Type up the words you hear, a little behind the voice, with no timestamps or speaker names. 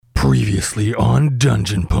Previously on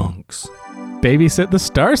Dungeon Punks. Babysit the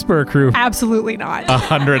Starspur crew. Absolutely not.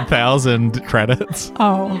 100,000 credits.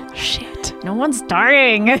 Oh, shit. No one's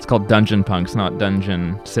dying. It's called Dungeon Punks, not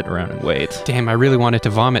Dungeon Sit Around and Wait. Damn, I really wanted to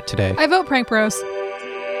vomit today. I vote Prank Bros.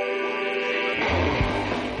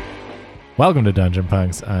 Welcome to Dungeon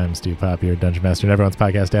Punks. I'm Steve Popp, your Dungeon Master and everyone's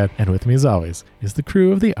podcast dad. And with me as always is the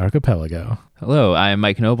crew of the Archipelago. Hello, I am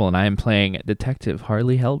Mike Noble, and I am playing Detective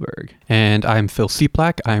Harley Hellberg. And I'm Phil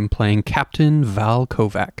Seaplack. I'm playing Captain Val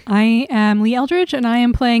Kovac. I am Lee Eldridge, and I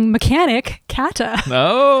am playing Mechanic Kata.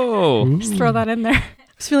 Oh! Just throw that in there. I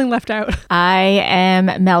was feeling left out. I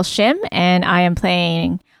am Mel Shim, and I am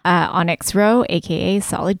playing Onyx Row, a.k.a.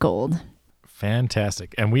 Solid Gold.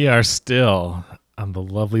 Fantastic. And we are still on the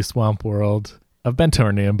lovely swamp world of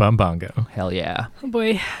Bentorni and Bumbongo. Hell yeah. Oh,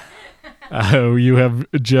 boy. You have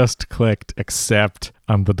just clicked accept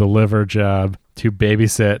on the deliver job to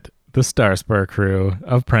babysit the Starspur crew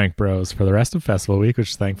of Prank Bros for the rest of Festival Week,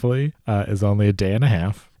 which thankfully is only a day and a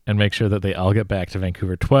half, and make sure that they all get back to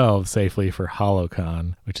Vancouver 12 safely for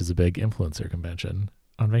HoloCon, which is a big influencer convention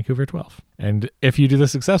on Vancouver 12. And if you do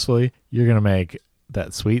this successfully, you're going to make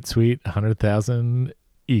that sweet 100,000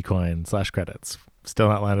 e-coin/credits. Still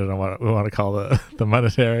not landed on what we want to call the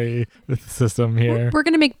monetary system here. We're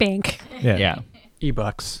going to make bank. Yeah.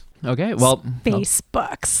 E-bucks. Okay, well... Space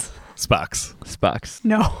bucks. Spucks.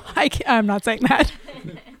 No, I'm not saying that.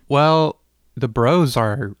 Well, the bros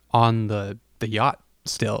are on the yacht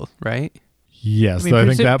still, right? Yes, I mean, so I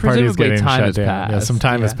think that party is presumably getting time shut has down. passed. Yeah, some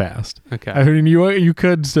time has Yeah. passed. Okay. I mean, you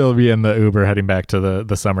could still be in the Uber heading back to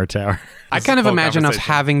the summer tower. I kind of Whole imagine us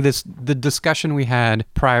conversation. having the discussion we had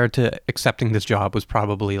prior to accepting this job was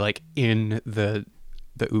probably like in the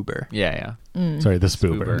Uber. Yeah. Sorry, the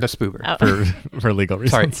spoober. The spoober. For legal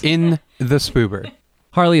Sorry, reasons. in the spoober.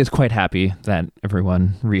 Harley is quite happy that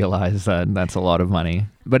everyone realized that that's a lot of money,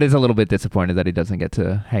 but is a little bit disappointed that he doesn't get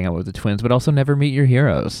to hang out with the twins, but also never meet your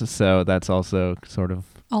heroes. So that's also sort of...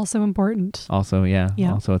 Also important. Also, yeah.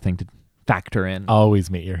 Yeah. Also a thing to factor in.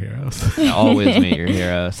 Always meet your heroes. Always meet your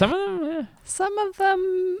heroes. Some of them... Some of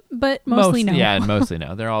them, but mostly no. Yeah, mostly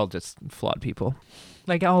no. They're all just flawed people.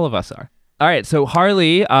 Like all of us are. All right, so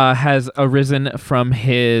Harley has arisen from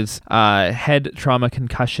his head trauma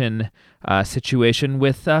concussion situation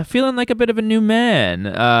with feeling like a bit of a new man.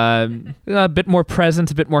 A bit more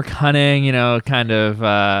present, a bit more cunning, feeling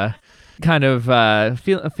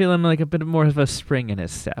like a bit more of a spring in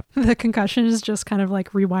his step. The concussion is just kind of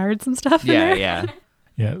like rewired some stuff in there. Yeah.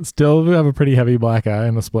 Yeah, still have a pretty heavy black eye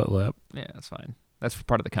and a split lip. Yeah, that's fine. That's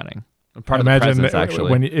part of the cunning. Part of Imagine the presence,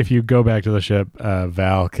 actually. if you go back to the ship,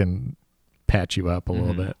 Val can patch you up a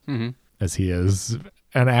little bit, as he is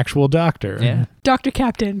an actual doctor. Yeah. Dr.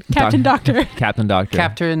 Captain. Captain Doctor. Captain Doctor.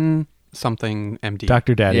 Captain something MD.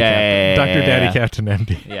 Dr. Daddy Yeah. Captain. Dr. Daddy Captain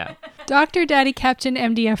MD. Yeah. Dr. Daddy Captain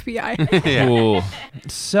MD FBI. Yeah. Cool.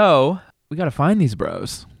 So, we got to find these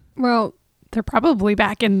bros. Well, they're probably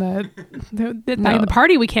back in the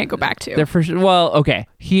party we can't go back to. They're for sure. Well, okay.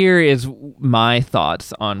 Here is my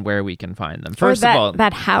thoughts on where we can find them. First of all,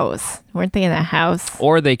 that house. Weren't they in the house?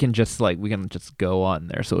 or they can just we can just go on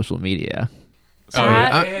their social media. Oh,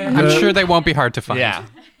 yeah. I'm sure they won't be hard to find.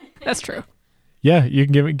 That's true. Yeah, you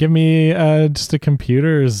can give me just a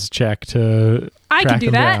computer's check to I track can do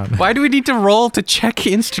them that. down. Why do we need to roll to check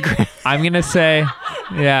Instagram? I'm gonna say,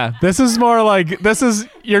 yeah. This is more like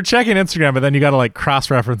you're checking Instagram, but then you got to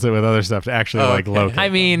cross-reference it with other stuff to actually locate. I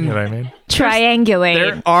mean, them. You know what I mean? Triangulate.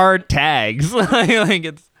 There are tags.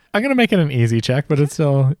 It's. I'm gonna make it an easy check, but it's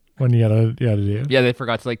still one you gotta do. Yeah, they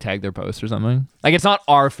forgot to tag their post or something. It's not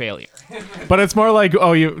our failure. But it's more like,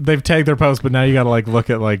 they've tagged their post, but now you gotta look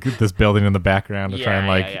at this building in the background to try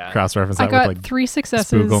and cross-reference I that got with 3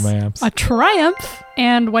 successes, Google Maps. a triumph,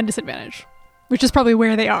 and 1 disadvantage, which is probably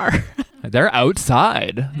where they are. They're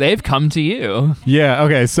outside. They've come to you. Yeah.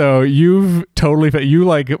 Okay. So you've totally perfect. You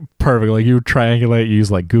triangulate. You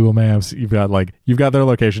use Google Maps. You've got their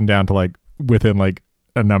location down to within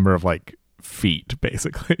a number of feet.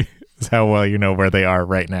 Basically, is how well you know where they are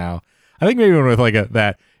right now. I think maybe with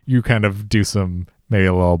that you kind of do some maybe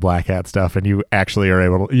a little black hat stuff, and you actually are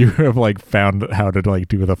able to. You have found how to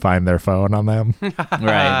do the find their phone on them.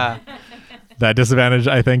 Right. That disadvantage,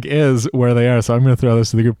 I think, is where they are. So I'm going to throw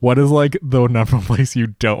this to the group. What is the number one place you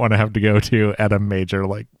don't want to have to go to at a major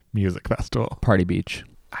music festival? Party Beach.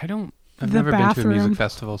 I've The never been to a bathroom. music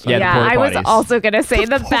festival. So Yeah, the porta I was potties. also going to say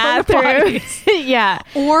the bathroom. potties. Yeah.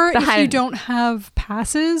 Or if you Behind- don't have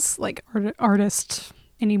passes, artist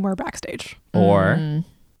anywhere backstage. Or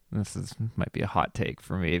this might be a hot take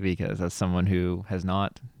for me because as someone who has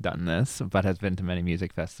not done this but has been to many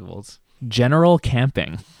music festivals, general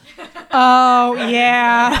camping. Oh,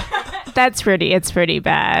 yeah. It's pretty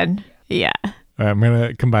bad. Yeah. I'm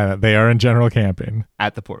gonna combine that. They are in general camping.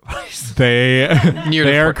 At the porta potties. They Near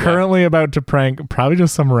the they are porta- currently about to prank probably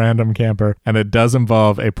just some random camper, and it does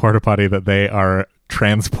involve a porta potty that they are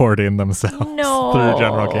transporting themselves No. through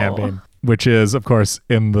general camping, which is of course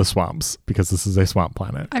in the swamps because this is a swamp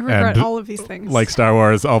planet. I regret And all of these things. like Star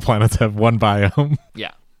Wars, all planets have one biome.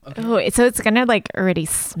 Yeah. Oh, so it's gonna like already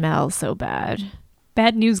smell so bad.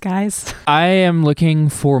 Bad news, guys. I am looking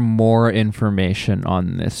for more information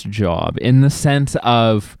on this job in the sense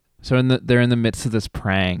of, they're in the midst of this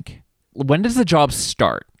prank. When does the job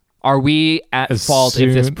start? Are we at As fault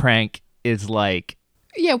if this soon- prank is like...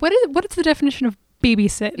 Yeah, what is the definition of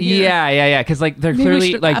babysit here? Yeah. Because like they're Maybe we clearly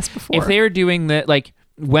should have like, asked before. if they were doing the like,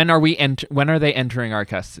 when are they entering our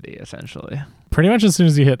custody? Essentially. Pretty much as soon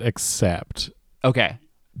as you hit accept. Okay.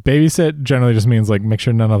 Babysit generally just means like make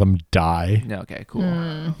sure none of them die. Okay.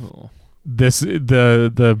 Cool. Cool. This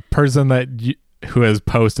the person who has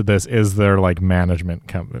posted this is their like management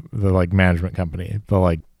company, the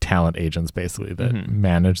like talent agents basically that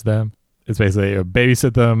manage them. It's basically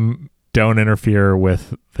babysit them, don't interfere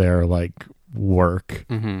with their like work.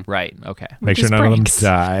 Right. Okay. Make Which sure is none pranks. of them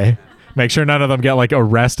die. Make sure none of them get like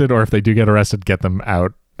arrested, or if they do get arrested, get them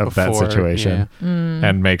out of that Before, situation,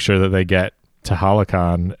 and make sure that they get to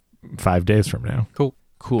Holocon 5 days from now. Cool.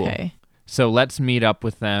 Okay. So let's meet up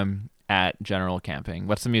with them at General Camping.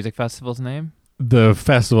 What's the music festival's name? The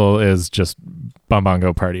festival is just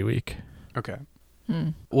Bumbongo Party Week. Okay.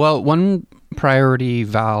 Well, one priority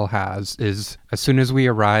Val has is as soon as we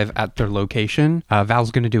arrive at their location,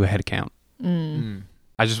 Val's going to do a head count.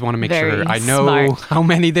 I just want to make Very sure I know smart. how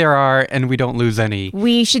many there are and we don't lose any.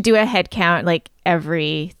 We should do a head count like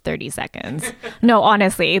every 30 seconds. No,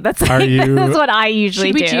 honestly, that's Are you- that's what I usually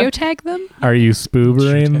Should we do. geotag them? Are you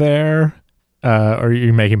spoobering there? Or are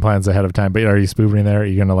you making plans ahead of time? But are you spoobering there? Are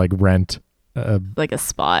you going to like rent Like a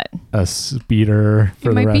spot, a speeder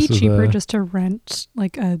for It the might be rest of cheaper the... just to rent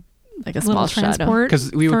like a like a little small shadow. transport.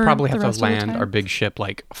 Because we would for probably the have rest to of the land time. our big ship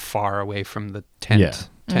like far away from the tent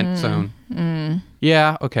Yeah. zone.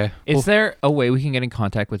 Yeah, okay. Is there a way we can get in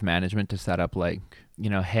contact with management to set up like,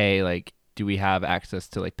 hey, like, do we have access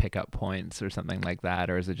to like pickup points or something like that?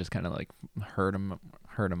 Or is it just kind of like hurt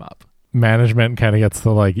them up? Management kind of gets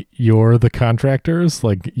the like, you're the contractors,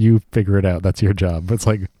 like you figure it out. That's your job. It's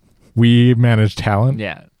like, we manage talent.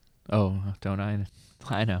 Yeah. Oh, don't I?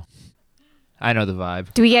 I know. I know the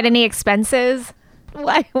vibe. Do we get any expenses?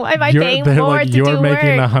 Why am I paying They're more like, to you're do making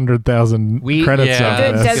work? 100,000 credits Yeah, off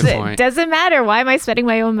that's this. Does good it point. doesn't matter. Why am I spending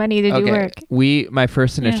my own money to do work? My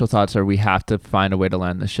first initial Yeah. thoughts are we have to find a way to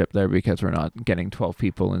land the ship there because we're not getting 12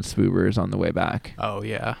 people in spoobers on the way back. Oh,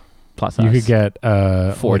 yeah. Plus You us. could get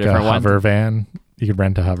Four like a different ones. hover van. You could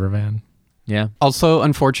rent a hover van. Yeah. Also,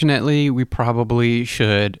 unfortunately, we probably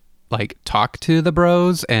should like talk to the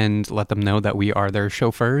bros and let them know that we are their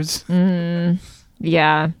chauffeurs.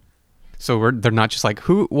 Yeah. So they're not just like,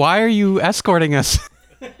 why are you escorting us?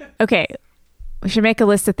 Okay. We should make a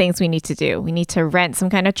list of things we need to do. We need to rent some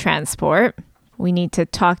kind of transport. We need to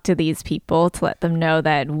talk to these people to let them know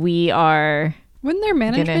that we are Wouldn't their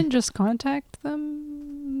management just contact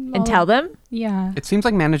them and tell them. Yeah. It seems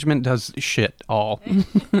like management does shit all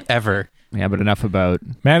ever. Yeah, but enough about...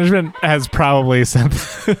 Management has probably sent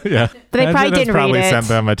yeah. But they probably Management has didn't probably read it. sent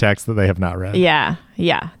them a text that they have not read. Yeah.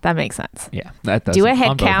 That makes sense. Yeah, that does Do a on head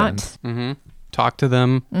both count. ends. Talk to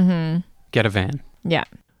them. Get a van. Yeah.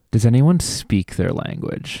 Does anyone speak their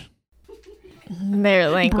language? Their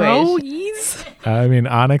language. Broies? I mean,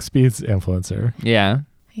 Onyx beats influencer. Yeah.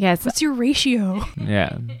 Yes. What's your ratio?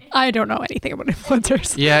 Yeah. I don't know anything about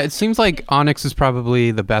influencers. Yeah, it seems like Onyx is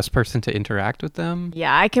probably the best person to interact with them.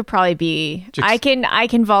 Yeah, I could probably be. I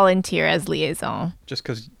can volunteer as liaison. Just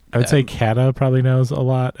because I would say Kata probably knows a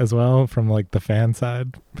lot as well from like the fan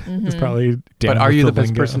side. It's probably down But are with you the best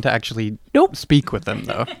lingo. person to actually Nope. speak with them,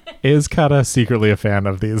 though? Is Kata secretly a fan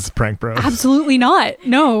of these prank bros? Absolutely not.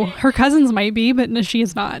 No, her cousins might be, but no, she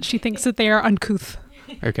is not. She thinks that they are uncouth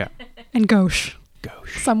Okay. and gauche.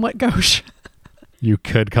 Gauche. Somewhat gauche. You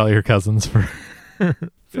could call your cousins for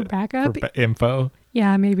For backup? info.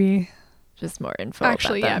 Yeah, maybe. Just more info.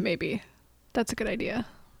 Actually, about yeah, them. maybe. That's a good idea.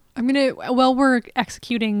 While we're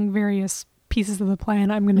executing various pieces of the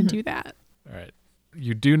plan, I'm going to do that. All right.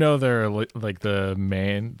 You do know they're like the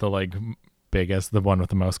like biggest, the one with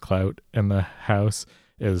the most clout in the house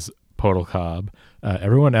is Podal Cobb.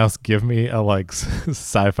 Everyone else give me a like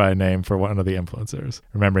sci-fi name for one of the influencers,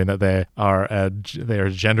 remembering that they are a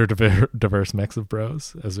gender diverse mix of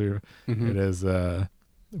bros. As we it is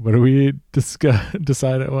what do we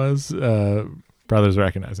decide it was brothers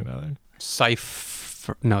recognizing other.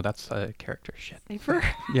 No, that's a character. Shit. Safer.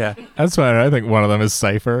 Yeah. That's fine. I think one of them is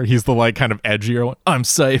Cypher. He's the like kind of edgier one. I'm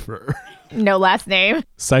Cypher. No last name.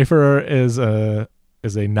 Cypher is a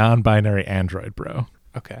non-binary android, bro.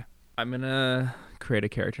 Okay. I'm gonna create a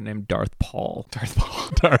character named Darth Paul. Darth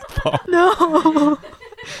Paul. No.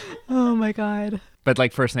 Oh my god. But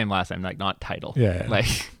like first name, last name, like not title. Yeah. Like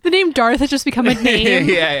The name Darth has just become a name.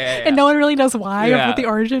 yeah. And no one really knows why or Yeah. what the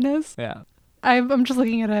origin is. Yeah. I'm just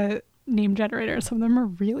looking at a name generator. Some of them are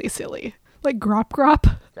really silly. Like Grop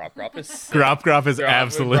Grop. Grop is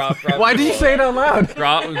absolutely. Why did you say it out loud?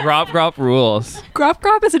 Grop rules. Grop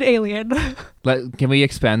Grop is an alien. Can we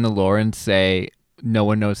expand the lore and say no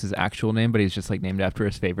one knows his actual name, but he's just like named after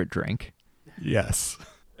his favorite drink? Yes.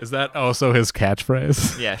 Is that also his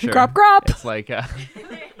catchphrase? Yeah, sure. Grop Grop. It's like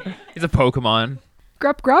he's a Pokemon.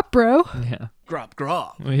 Grop Grop, bro. Yeah.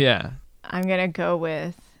 Grop. Yeah. I'm gonna go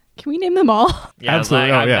with Can we name them all? Yeah, Absolutely.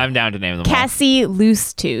 Like, Oh, yeah. I'm down to name them all. Cassie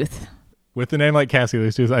Loosetooth. With a name like Cassie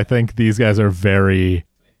Lucius, I think these guys are very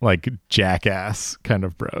like jackass kind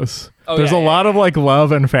of bros. Oh, There's yeah, a yeah, lot of like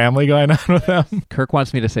love and family going on with them. Kirk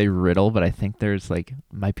wants me to say Riddle, but I think there's like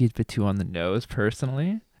might be a bit too on the nose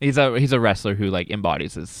personally. He's a wrestler who like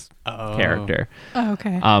embodies his character. Oh,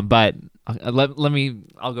 okay. But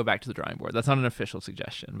I'll go back to the drawing board. That's not an official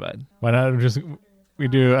suggestion, but Why not we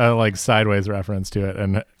do a like sideways reference to it,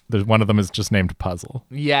 and there's one of them is just named Puzzle.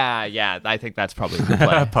 yeah, I think that's probably the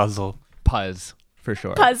play. Puzzle. Puzz for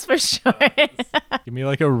sure. Puzz for sure. Give me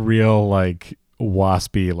like a real like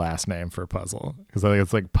waspy last name for Puzzle, because I think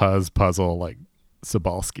it's like Puzzle like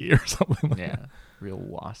Sobalski or something. Like Yeah, real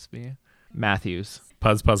waspy. Matthews.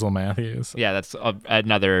 Puzzle Matthews. Yeah, that's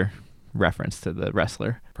another reference to the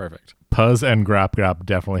wrestler. Perfect. Puzz and Grop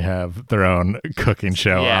definitely have their own cooking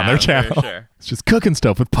show on their channel. For sure. It's just cooking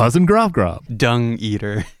stuff with Puzz and Grop. Dung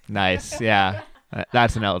eater. Nice. Yeah,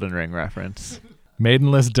 that's an Elden Ring reference.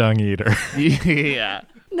 Maidenless dung eater. Yeah.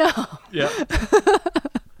 No. Yeah.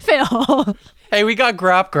 Phil. Hey, we got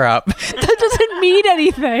Grop. That doesn't mean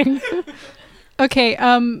anything. Okay,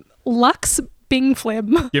 Lux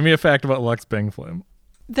Bingflim. Give me a fact about Lux Bingflim.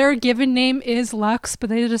 Their given name is Lux, but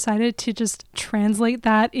they decided to just translate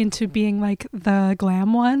that into being like the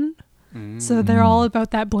glam one. So they're all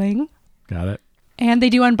about that bling. Got it. And they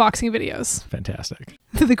do unboxing videos. Fantastic.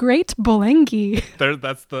 The Great Bolengi.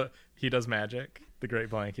 He does magic. The Great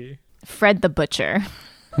Blanky. Fred the Butcher.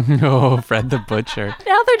 No, Fred the Butcher.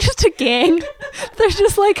 Now they're just a gang. They're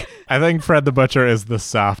just like, I think Fred the Butcher is the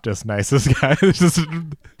softest, nicest guy. It's just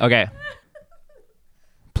Okay.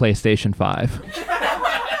 PlayStation 5.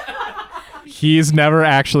 he's never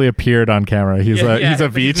actually appeared on camera. He's a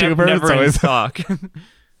VTuber. Never It's in always stock.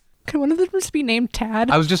 can one of them just be named Tad?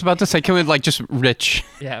 I was just about to say, can we like just Rich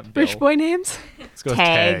Yeah, Bill. Rich boy names? Let's go with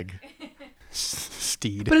Tag.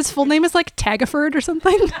 Steed? But his full name is like Tagaford or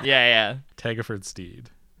something. Yeah. Tagaford Steed.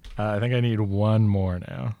 I think I need one more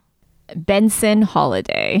now. Benson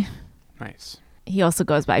Holiday. Nice. He also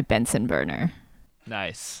goes by Benson Burner.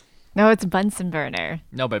 Nice. No, it's Bunsen Burner.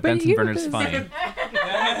 No, but But Benson you- Burner's funny.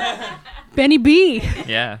 Benny B.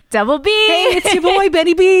 Yeah. Double B. Hey, it's your boy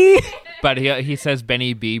Benny B. But he says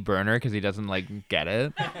Benny B. Burner because he doesn't like get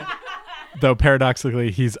it. Though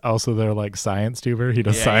paradoxically, he's also their like science tuber. He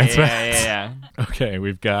does science math. Yeah. Okay,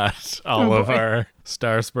 we've got all of our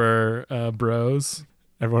Starspur bros.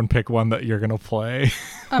 Everyone pick one that you're gonna play.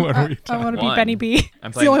 What are we I want to be One. Benny B. I'm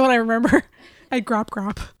It's the playing- only one I remember. I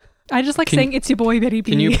Grop. I just like saying it's your boy Benny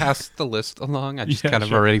B. Can you pass the list along? I just Yeah, kind of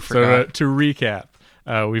sure. already forgot. So to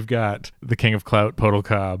recap, we've got the King of Clout, Podal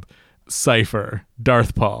Cobb, Cypher,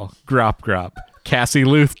 Darth Paul, Grop, Cassie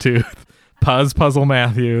Loosetooth, Puzzle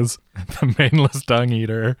Matthews, the Mainless Dung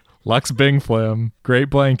Eater, Lux Bingflim, Great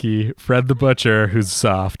Blanky, Fred the Butcher, who's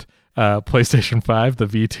soft, PlayStation 5, the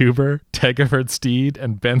VTuber, Tagaford Steed,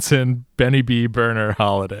 and Benny B. Burner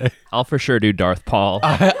Holiday. I'll for sure do Darth Paul.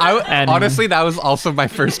 And- Honestly, that was also my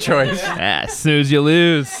first choice. Yeah, snooze, you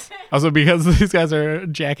lose. Also, because these guys are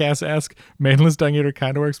Jackass-esque, Mainless Dung Eater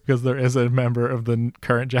kind of works because there is a member of the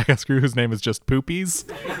current Jackass crew whose name is just Poopies.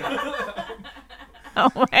 Oh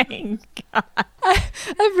my God.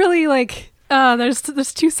 I really like. There's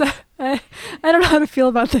two sides. I don't know how to feel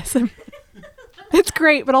about this. It's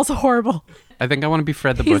great, but also horrible. I think I want to be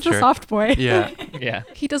Fred the He's Butcher. the soft boy. Yeah. Yeah.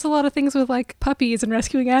 He does a lot of things with like puppies and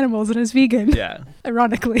rescuing animals, and is vegan. Yeah.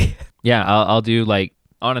 Ironically. Yeah, I'll do like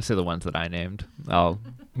honestly the ones that I named. I'll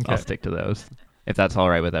Okay. stick to those if that's all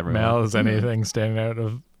right with everyone. Mel, is anything standing out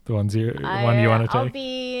of the one you want to I'll take?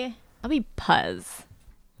 be Puzz.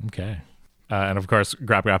 Okay. And of course,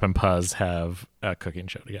 Grop and Puzz have a cooking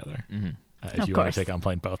show together. Mhm. If Of you want course. to take on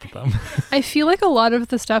playing both of them. I feel like a lot of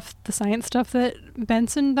the science stuff that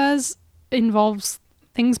Benson does involves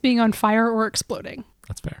things being on fire or exploding.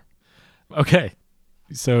 That's fair. Okay.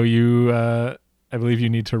 So you, I believe you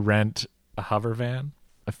need to rent a hover van.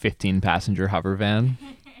 A 15-passenger hover van.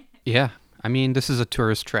 Yeah. I mean, this is a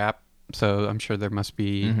tourist trap, so I'm sure there must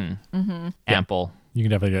be... Ample. You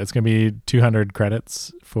can definitely do it. It's going to be 200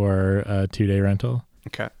 credits for a 2-day rental.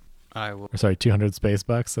 Okay. I will. Or sorry, 200 space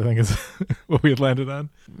bucks, I think is what we had landed on.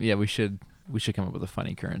 Yeah, we should come up with a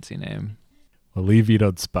funny currency name. We'll leave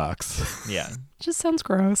vetoed Spucks. Yeah. Just sounds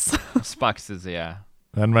gross. Spucks is, yeah.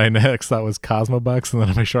 Then my next thought was Cosmo Bucks, and then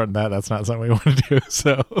if I shorten that, that's not something we want to do.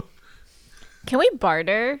 So Can we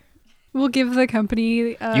barter? We'll give the company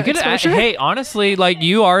You could, exposure. hey, honestly, like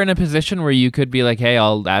you are in a position where you could be like, hey,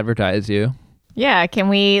 I'll advertise you. Yeah, can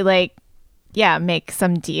we make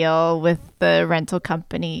some deal with the rental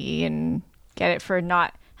company and get it for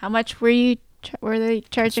not how much were they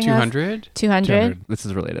charging us? 200? 200? This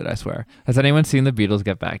is related, I swear. Has anyone seen the Beatles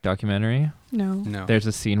Get Back documentary? No. No. There's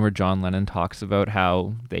a scene where John Lennon talks about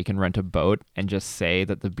how they can rent a boat and just say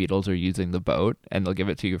that the Beatles are using the boat and they'll give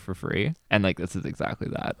it to you for free. And like this is exactly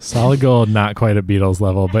that. solid gold, not quite at Beatles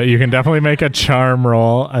level, but you can definitely make a charm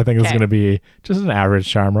roll. I think it's Okay. going to be just an average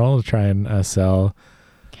charm roll to try and sell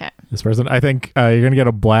Okay. this person. I think you're going to get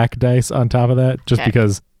a black dice on top of that just Okay.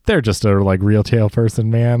 because they're just a like real tail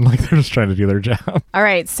person, man. Like they're just trying to do their job. All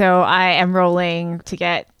right, so I am rolling to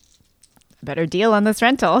get a better deal on this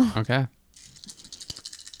rental. Okay.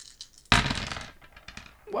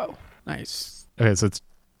 Whoa. Nice. Okay, so it's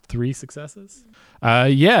 3 successes.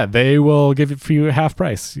 Yeah, they will give it for you half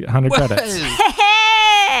price, 100 credits.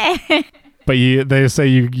 But they say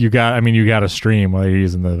you got a stream while you're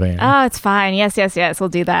using the van. Oh, it's fine. Yes. We'll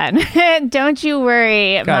do that. Don't you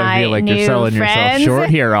worry, Gotta my feel like new you're selling friends. yourself short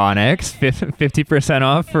here, Onyx. 50%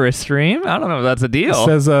 off for a stream? I don't know if that's a It deal.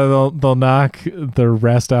 says they'll knock the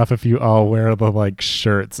rest off if you all wear the like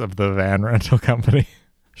shirts of the van rental company.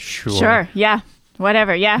 Sure. Yeah.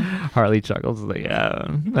 Whatever. Yeah. Harley chuckles. Like, yeah,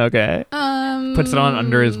 okay. Um, Puts it on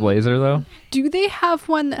under his blazer, though. Do they have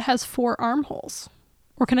one that has 4 armholes?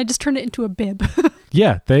 Or can I just turn it into a bib?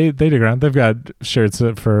 Yeah, they dig around. They've got shirts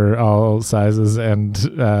for all sizes and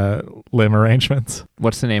limb arrangements.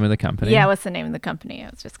 What's the name of the company? Yeah. What's the name of the company? I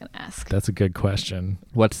was just gonna ask. That's a good question.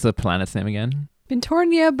 What's the planet's name again?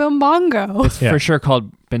 Bentornia Bombongo. It's Yeah. for sure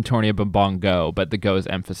called Bentornia Bongo, but the Go is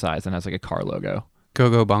emphasized and has like a car logo.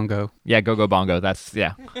 Go Bongo. Yeah, Go Bongo. That's,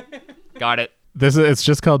 yeah. Got it. It's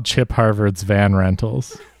just called Chip Harvard's Van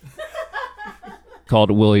Rentals. Called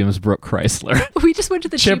Williamsbrook Chrysler. We just went to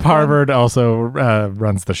the Chip cheap one. Harvard also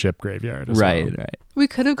runs the ship graveyard as Right, well. right. We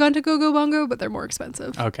could have gone to Go Bongo, but they're more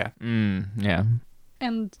expensive Okay. Yeah.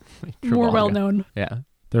 and more Travolga. well known. Yeah.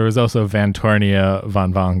 There was also Vantornia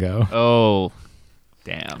Von Vongo. Oh,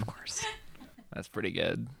 damn. Of course. That's pretty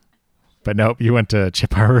good. But nope, you went to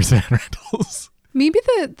Chip Harvard's Van Rentals. Maybe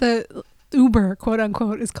the Uber, quote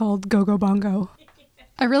unquote, is called Go Bongo.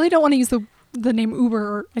 I really don't want to use the name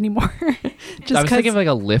Uber anymore. Just I was thinking of 'cause- like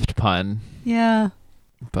a lift pun, yeah,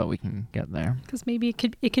 but we can get there. because maybe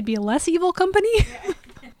it could be a less evil company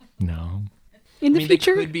No. in the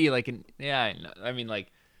future. They could be like I mean,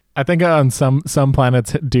 like, I think on some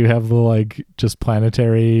planets do have the like just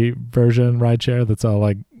planetary version rideshare that's all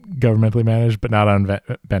like governmentally managed, but not on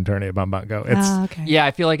Venturnia Bombongo. It's Okay. yeah,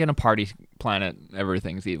 I feel like in a party planet,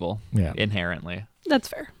 everything's evil yeah. inherently. That's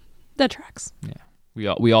fair. That tracks.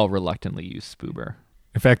 We all reluctantly use Spoober.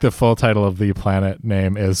 In fact, the full title of the planet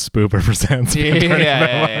name is Spoober Presents.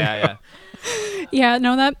 Yeah. Yeah,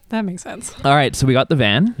 no, that makes sense. All right, so we got the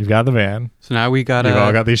van. You've got the van. So now we got You've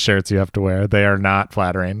all got these shirts you have to wear. They are not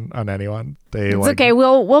flattering on anyone. It's okay.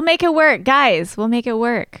 We'll make it work, guys. We'll make it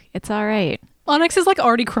work. It's all right. Onyx has like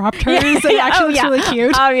already cropped hers. It actually looks really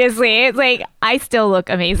cute. Obviously, it's like I still look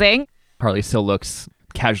amazing. Harley still looks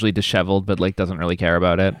casually disheveled, but like doesn't really care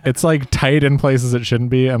about it. It's like tight in places it shouldn't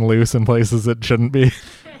be and loose in places it shouldn't be.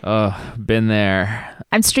 Been there.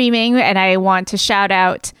 I'm streaming and I want to shout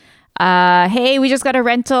out, hey, we just got a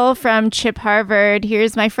rental from Chip Harvard.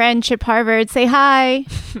 Here's my friend Chip Harvard. Say hi.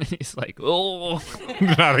 He's like, oh.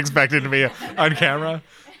 Not expected to be on camera.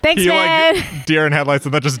 Thanks, He man. like deer in headlights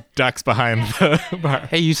and then just ducks behind the bar.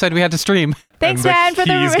 Hey, you said we had to stream. Thanks, and man, for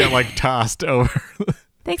keys the get like tossed over.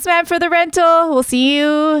 Thanks, man, for the rental. We'll see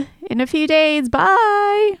you in a few days.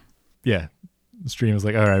 Bye. Yeah. The stream is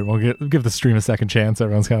like, all right, we'll give the stream a second chance.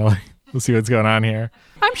 Everyone's kind of like, we'll see what's going on here.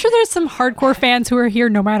 I'm sure there's some hardcore fans who are here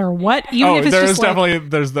no matter what, even if it's there's just like, definitely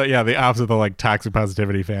the opposite of the like toxic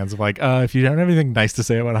positivity fans of like, if you don't have anything nice to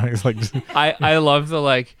say about it, it's like just, I love the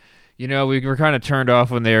like, you know, we were kind of turned off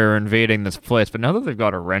when they were invading this place, but now that they've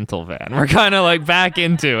got a rental van, we're kind of like back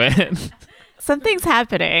into it. Something's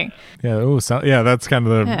happening. Yeah. Oh, that's kind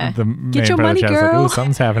of the main Get your part of money, the chat. It's like, girl. oh,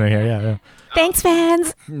 something's happening here. Yeah. Thanks,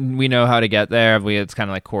 fans. We know how to get there. It's kind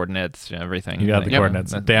of like coordinates, everything. You got the Yep.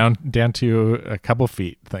 coordinates down to a couple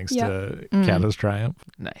feet thanks Yep. to Kata's triumph.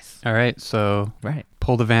 Nice. All right, so Right.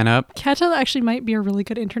 pull the van up. Kata actually might be a really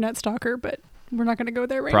good internet stalker, but we're not going to go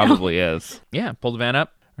there right now. Probably is. Yeah. Pull the van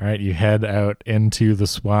up. All right, you head out into the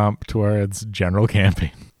swamp towards general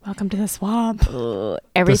camping. Welcome to the swamp. Ooh,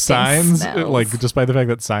 everything The signs, smells. like, despite the fact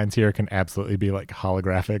that signs here can absolutely be like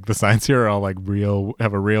holographic, the signs here are all like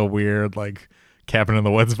have a real weird like cabin in the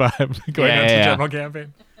woods vibe going on to general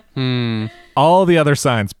camping. All the other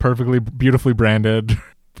signs perfectly beautifully branded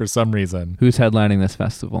for some reason. Who's headlining this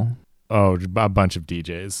festival? Oh, a bunch of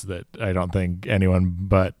DJs that I don't think anyone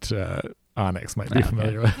but Onyx might be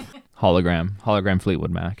familiar with. Hologram Fleetwood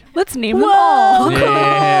Mac. Let's name them all.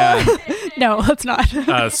 Yeah. No, let's not.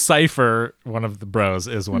 Cypher, one of the bros,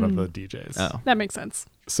 is one of the DJs. Oh. That makes sense.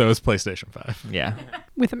 So is PlayStation 5. Yeah.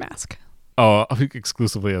 With a mask. Oh,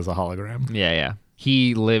 exclusively as a hologram. Yeah.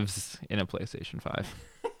 He lives in a PlayStation 5.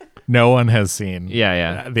 No one has seen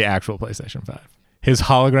Yeah. the actual PlayStation 5. His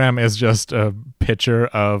hologram is just a picture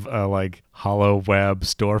of a like hollow web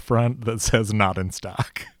storefront that says not in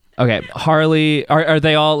stock. Okay. Harley, are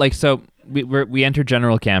they all like, so we enter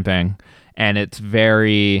general camping and it's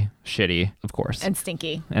very shitty, of course. and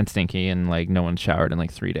stinky. And stinky and like no one's showered in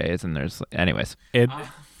like 3 days and there's anyways. It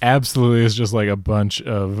absolutely is just like a bunch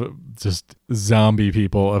of just zombie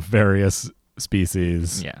people of various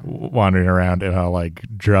species wandering around in a like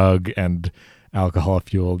drug and alcohol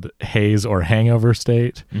fueled haze or hangover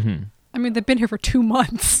state. Mm-hmm. I mean, they've been here for 2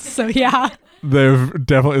 months, so yeah. They've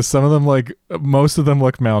definitely, some of them most of them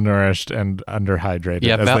look malnourished and underhydrated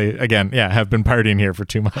Yeah, as they again have been partying here for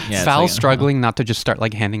 2 months. Yeah, it's Val's like, struggling not to just start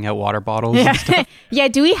like handing out water bottles and stuff. Yeah,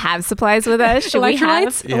 do we have supplies with us? Should we have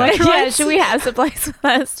Electrolytes? Yeah. Electrolytes? Yeah, should we have supplies with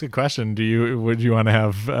us? That's a good question. Would you want to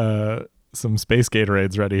have some space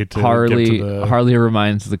Gatorades ready to Harley give to the... Harley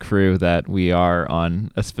reminds the crew that we are on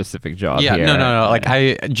a specific job Yeah, here. no. Like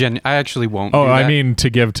I actually won't. Oh, do I that. mean to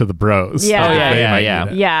give to the bros. Yeah. Oh, yeah, They yeah, might yeah.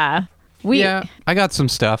 need it. Yeah. Yeah, I got some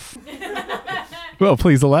stuff. Well,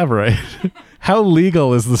 please elaborate. How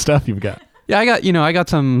legal is the stuff you've got? Yeah, I got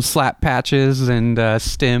some slap patches and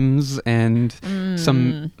stims and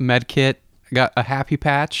some med kit. I got a happy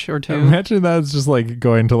patch or two. Imagine that's just like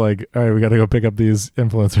going to like, all right, we got to go pick up these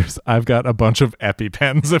influencers. I've got a bunch of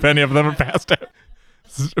EpiPens if any of them are passed out.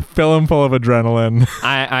 Fill them full of adrenaline.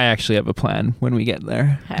 I actually have a plan when we get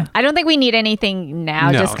there. I don't think we need anything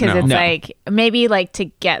now, No, just because no. it's No. like maybe like to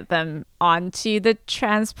get them onto the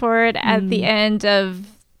transport at the end of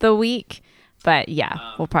the week. But yeah,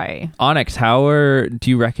 we'll probably. Onyx, do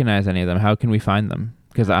you recognize any of them? How can we find them?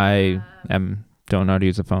 Because I don't know how to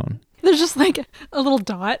use a phone. There's just like a little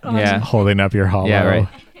dot on Yeah. Holding up your hollow. Yeah, right.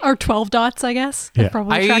 or 12 dots, I guess. Yeah. They've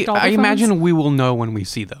probably tracked all the I phones. imagine we will know when we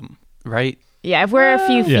see them, right? Yeah, if we're a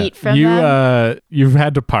few Yeah. feet from you, them. you've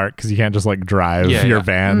had to park because you can't just like drive Yeah, your yeah.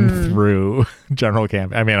 van through general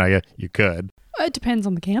camp. I mean, I guess you could. It depends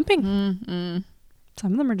on the camping. Mm-hmm.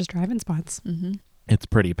 Some of them are just driving spots. It's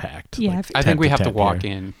pretty packed. Yeah, like, if- I think we have to tent walk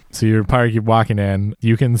here. in. So you're walking in.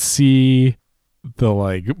 You can see the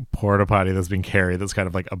like porta potty that's being carried that's kind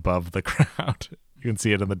of like above the crowd. You can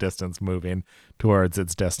see it in the distance moving towards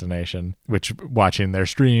its destination, which watching their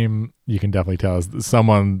stream, you can definitely tell is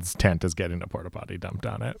someone's tent is getting a porta potty dumped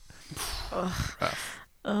on it.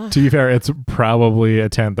 To be fair, it's probably a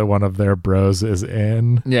tent that one of their bros is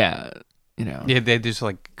in. Yeah. You know. Yeah, they just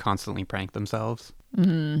like constantly prank themselves.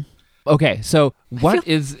 Okay, so what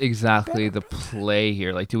is exactly the play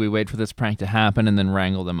here? Like, do we wait for this prank to happen and then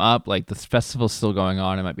wrangle them up? Like, this festival's still going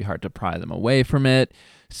on. It might be hard to pry them away from it.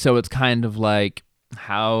 So it's kind of like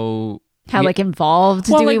how like involved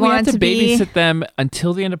well, do like we want have to be? babysit them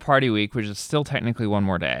until the end of party week, which is still technically one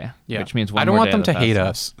more day. Yeah, Which means one I don't more want day them of to the hate festival.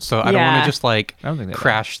 us, so I don't want Yeah. to just like I don't think they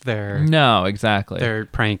crash their No, exactly. their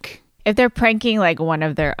prank. If they're pranking like one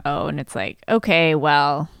of their own, it's like, okay,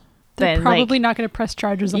 well, They're then probably like, not going to press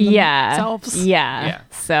charges on yeah, themselves. yeah. Yeah.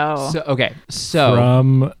 So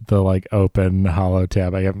From the like open hollow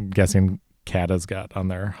tab, I'm guessing Kata's got on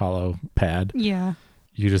their hollow pad. Yeah.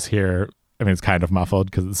 You just hear, I mean, it's kind of muffled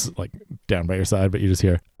because it's like down by your side, but you just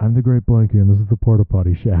hear, I'm the Great Blanky and this is the porta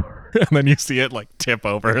potty shower. And then you see it like tip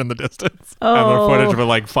over in the distance. And the footage of it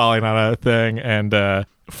like falling on a thing and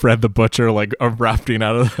Fred the Butcher like erupting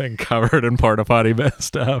out of the thing covered in porta potty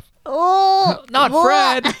stuff. Not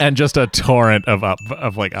Fred. And just a torrent of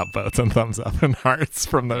upvotes and thumbs up and hearts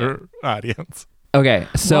from the audience. Okay,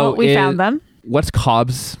 so well, we found them. What's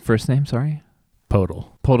Cobb's first name? Sorry. Podal.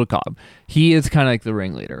 Podal Cobb. He is kind of like the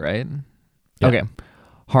ringleader, right? Yeah. Okay.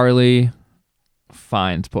 Harley,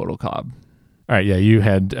 finds Podal Cobb. All right, yeah, you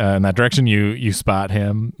head in that direction. You spot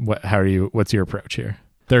him. What's your approach here?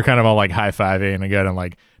 They're kind of all like high-fiving again, and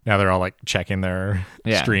like now they're all like checking their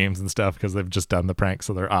streams and stuff because they've just done the prank,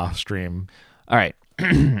 so they're off stream. All right.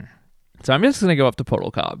 So I'm just going to go up to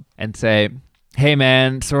Podal Cobb and say, hey,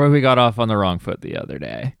 man, sorry we got off on the wrong foot the other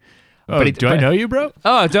day. Oh, do I know you, bro?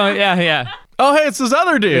 Oh, yeah. Oh, hey, it's this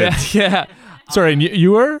other dude. Yeah. Sorry, and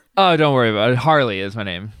you were? Oh, don't worry about it. Harley is my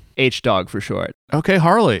name. H-Dog for short. Okay,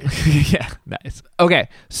 Harley. Yeah, nice. Okay,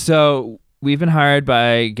 so we've been hired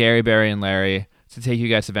by Gary, Barry, and Larry to take you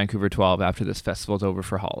guys to Vancouver 12 after this festival's over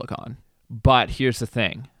for Holocon. But here's the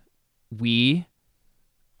thing. We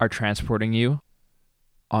are transporting you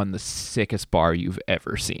on the sickest bar you've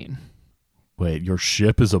ever seen. Wait, your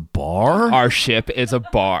ship is a bar? Our ship is a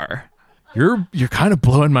bar. You're kind of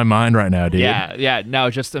blowing my mind right now, dude. Yeah. No,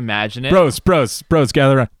 just imagine it. Bros,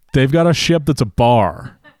 gather around. They've got a ship that's a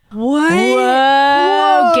bar. What?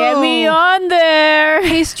 Whoa, get me on there.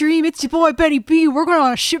 Hey, Stream, it's your boy Benny B. We're going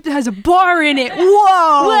on a ship that has a bar in it.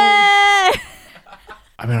 Whoa! What?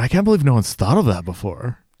 I mean, I can't believe no one's thought of that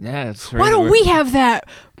before. Yeah, it's Why don't we have that?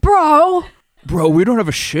 Bro, we don't have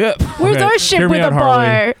a ship. Where's Okay, our hear ship me with a out, Harley.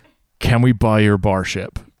 bar? Can we buy your bar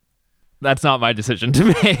ship? That's not my decision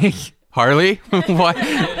to make. Harley? What?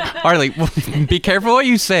 Harley, be careful what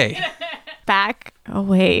you say. Back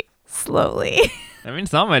away slowly. I mean,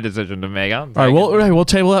 it's not my decision to make. All right, we'll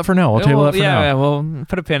table that for now. We'll table that for now. Yeah, we'll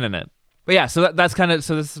put a pin in it. But yeah, so that's kind of,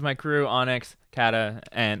 so this is my crew, Onyx, Kata,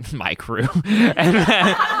 and my crew.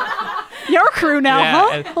 And your crew now, Yeah, huh?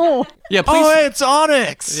 and- Oh. Yeah, please. Oh, hey, it's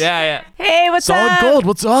Onyx. yeah. Hey, what's Solid up? Gold,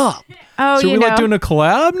 what's up? Oh, So you we know. like doing a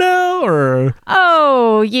collab now, or?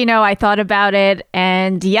 Oh, I thought about it,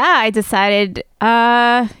 and I decided,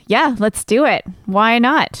 let's do it. Why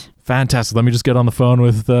not? Fantastic. Let me just get on the phone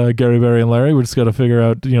with Gary, Barry, and Larry. We just got to figure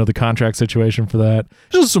out, the contract situation for that.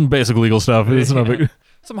 Just some basic legal stuff. It's no big.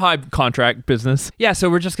 Some high contract business. Yeah, so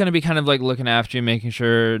we're just going to be kind of like looking after you, making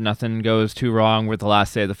sure nothing goes too wrong with the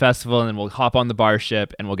last day of the festival, and then we'll hop on the bar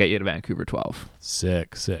ship and we'll get you to Vancouver 12.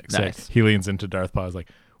 Sick. Nice. He leans into Darth Paw. He's like,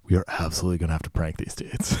 we are absolutely going to have to prank these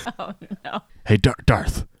dudes. Oh, no. Hey,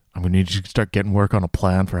 Darth, I'm going to need you to start getting work on a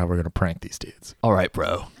plan for how we're going to prank these dudes. All right,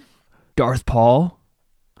 bro. Darth Paul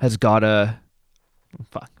has got a...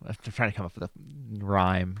 Fuck, I'm trying to come up with a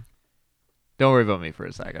rhyme. Don't worry about me for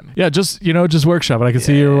a second. Yeah, just workshop it. I can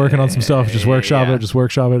see you're working on some stuff. Just workshop it. Just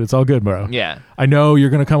workshop it. It's all good, bro. Yeah. I know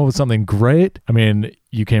you're going to come up with something great. I mean,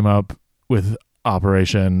 you came up with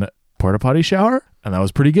Operation Porta Potty Shower, and that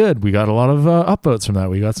was pretty good. We got a lot of upvotes from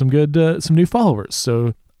that. We got some good, some new followers.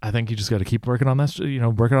 So I think you just got to keep working on that,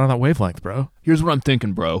 working on that wavelength, bro. Here's what I'm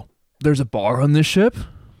thinking, bro. There's a bar on this ship.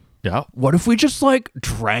 Yeah. What if we just,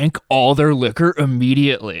 drank all their liquor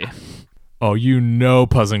immediately? Oh,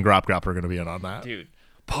 Puzz and Grop are going to be in on that. Dude,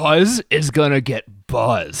 Puzz is gonna get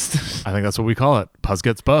buzzed. I think that's what we call it. Puzz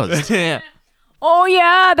gets buzzed. Yeah. Oh,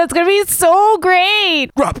 yeah, that's going to be so great.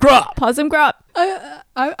 Grop. Pause and grop.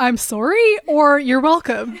 I'm sorry, or you're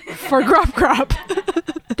welcome for Grop.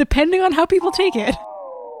 Depending on how people take it.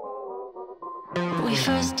 We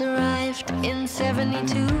first arrived in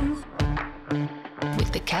 72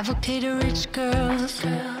 with the cavalcade of rich girls.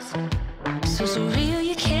 So surreal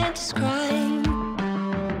you can't describe.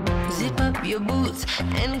 Zip up your boots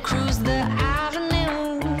and cruise the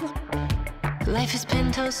avenue. Life is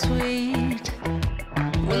penthouse sweet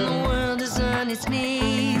when the world is on its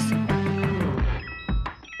knees.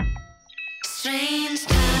 Strange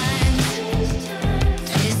times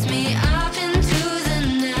twist me up into the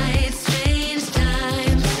night. Strange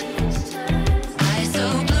times, eyes so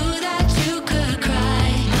blue that you could cry.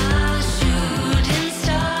 My shooting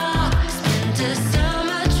star spent a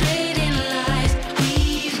summer trading lies.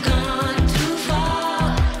 We've gone too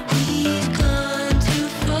far. We've gone too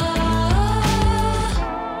far.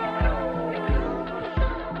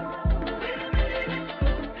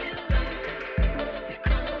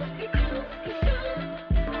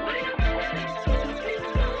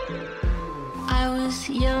 I was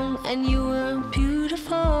young and you were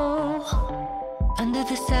beautiful. Under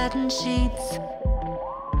the satin sheets,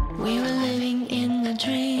 we were living in a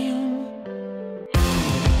dream.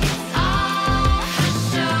 All for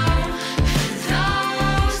show, for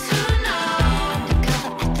those who know. The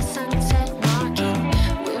cover at the Sunset Market,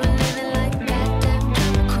 we were living like goddamn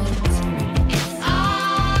drama queens. It's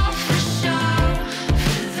all for show,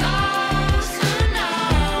 for those who know.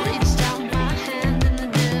 Reached out my hand in the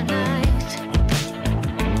dead of night.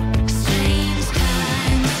 Strange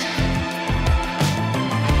times.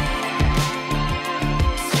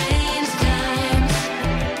 Strange times.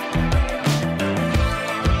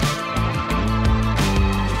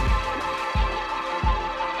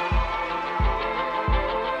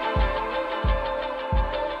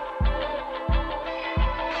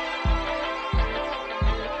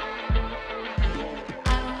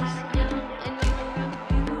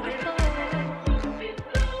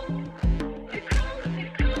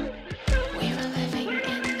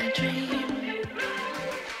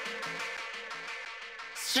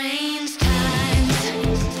 Strange times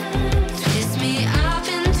twist me up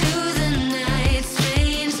into the night.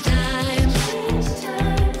 Strange times,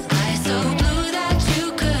 eyes so blue that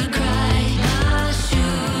you could cry. A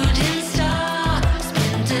shooting star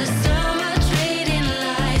spent a summer trading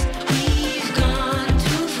lies. We've gone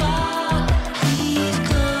too far. We've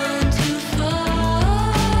gone too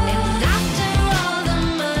far. And after all the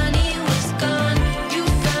money was gone, you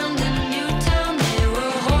found a new town. There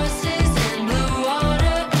were horses and blue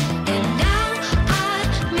water. And now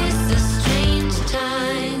I miss the strange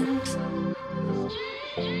times.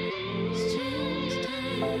 Strange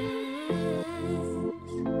times.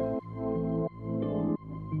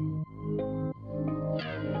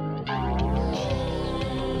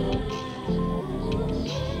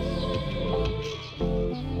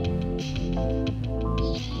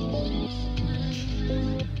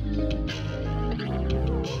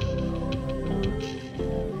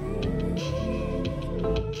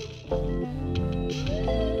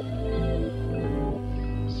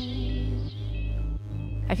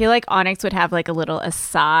 I feel like Onyx would have like a little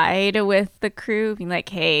aside with the crew, being like,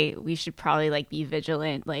 hey, we should probably like be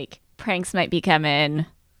vigilant. Like pranks might be coming.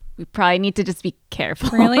 We probably need to just be careful.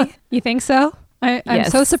 Really? You think so? I'm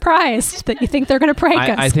Yes. so surprised that you think they're going to prank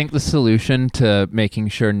us. I think the solution to making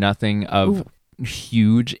sure nothing of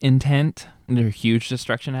huge intent or huge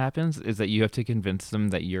destruction happens is that you have to convince them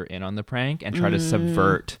that you're in on the prank and try to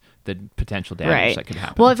subvert the potential damage Right. that could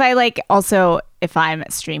happen. Well, if I'm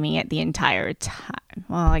streaming it the entire time,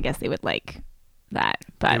 well, I guess they would like that.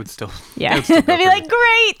 They But would still. yeah, would still they'd go be for like, it.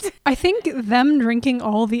 great. I think them drinking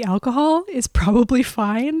all the alcohol is probably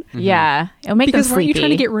fine. Yeah, it'll make Because them weren't sleepy. you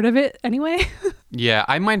trying to get rid of it anyway? Yeah,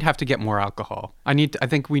 I might have to get more alcohol. I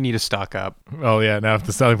think we need to stock up. Oh yeah, now if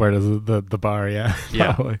the selling part is the bar, yeah.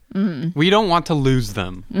 Yeah. Probably. We don't want to lose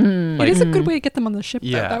them. It is a good way to get them on the ship, though.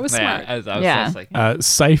 Yeah. That was yeah, smart. as I was Yeah. just like,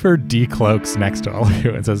 Cypher decloaks next to all of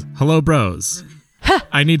you and says, "Hello, bros.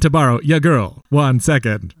 I need to borrow your girl. 1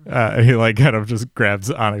 second." He like kind of just grabs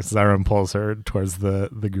Onyx's arm and pulls her towards the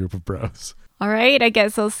group of bros. All right, I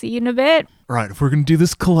guess I'll see you in a bit. All right, if we're gonna do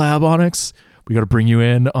this collab, Onyx, we got to bring you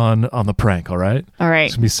in on the prank. All right? All right.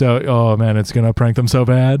 It's gonna be so. Oh man, it's gonna prank them so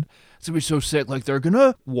bad. it's gonna be so sick. Like they're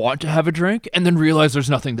gonna want to have a drink and then realize there's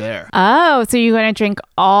nothing there. Oh, so you're going to drink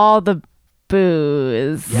all the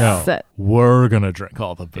booze. No, we're gonna drink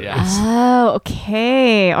all the booze. Oh,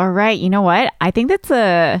 okay. All right. You know what? I think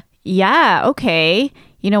that's yeah, okay.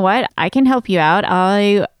 You know what? I can help you out.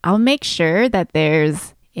 I'll make sure that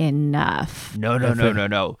there's enough.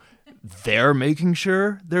 No. They're making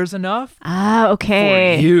sure there's enough Ah,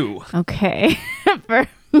 okay. for you. Okay. for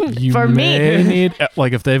You for may me. need,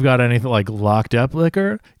 like, if they've got anything like locked up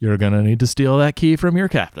liquor, you're gonna need to steal that key from your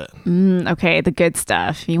captain. Okay, the good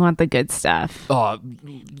stuff. You want the good stuff. Oh,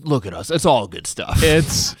 look at us. It's all good stuff.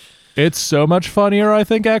 It's so much funnier, I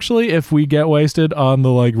think, actually, if we get wasted on the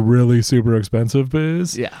like really super expensive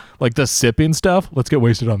booze. Yeah. Like the sipping stuff, let's get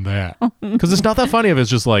wasted on that. Because it's not that funny if it's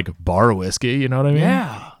just like bar whiskey, you know what I mean?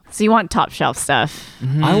 Yeah. So you want top shelf stuff.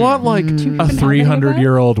 I want like a even have any of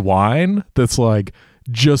 300-year-old wine that's like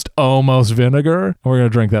just almost vinegar. And we're going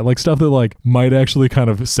to drink that. Like stuff that like might actually kind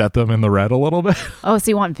of set them in the red a little bit. Oh,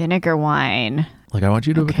 so you want vinegar wine. Like I want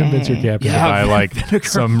you to Okay. convince your captain Yeah, to buy like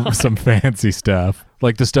some fancy stuff.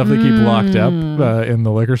 Like the stuff they keep locked up in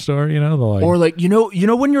the liquor store, you know? The like Or like, you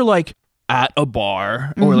know when you're like at a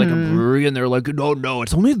bar or like a brewery and they're like, no,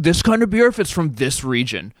 it's only this kind of beer if it's from this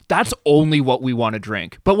region. That's only what we want to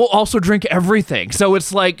drink. But we'll also drink everything. So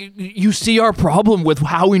it's like you see our problem with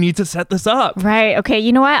how we need to set this up. Right. Okay.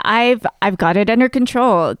 You know what? I've got it under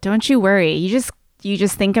control. Don't you worry. You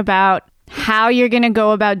just think about how you're gonna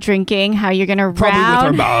go about drinking, how you're gonna Probably with our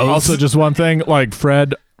round. mouths. Also, just one thing, like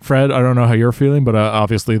Fred, I don't know how you're feeling, but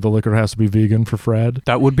obviously the liquor has to be vegan for Fred.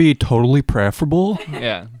 That would be totally preferable.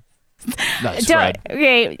 Yeah. That's Don't- right.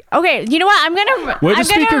 Okay. You know what? I'm gonna. Way to I'm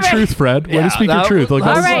speak gonna your truth, Fred. Way Yeah, to speak your that truth. Like, was-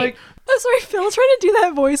 All that's right. like- I'm sorry, Phil. Trying to do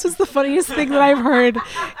that voice was the funniest thing that I've heard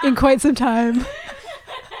in quite some time.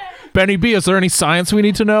 Benny B, is there any science we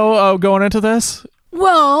need to know going into this?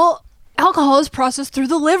 Well, alcohol is processed through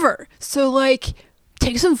the liver. So, like,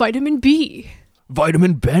 take some vitamin B.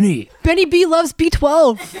 Vitamin Benny. Benny B loves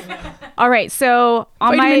B12. All right. So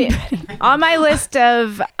on Vitamin on my list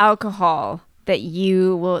of alcohol that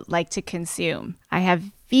you will like to consume, I have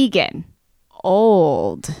vegan,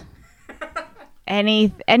 old.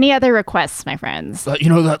 Any other requests, my friends?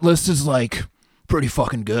 That list is like pretty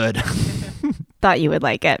fucking good. Thought you would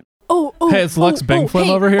like it. Hey, it's Lux Bingflim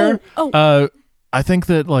over here. I think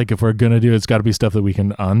that like if we're gonna do it, it's got to be stuff that we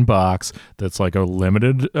can unbox. That's like a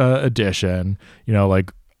limited edition. You know,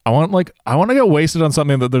 like I want to get wasted on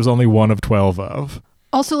something that there's only one of 12 of.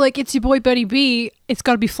 Also, like, it's your boy Buddy B. It's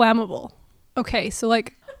got to be flammable. Okay, so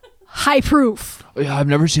like high proof. Yeah, I've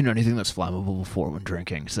never seen anything that's flammable before when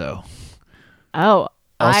drinking. So. Oh.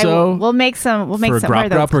 Also, we'll make some. We'll make for some. grop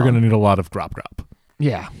grop, we're going to need a lot of grop grop.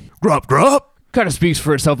 Yeah. Grop grop. Kind of speaks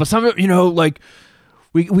for itself, but some, like.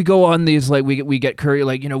 We go on these, like, we get curry,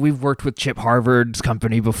 like, we've worked with Chip Harvard's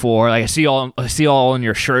company before. Like, I see all in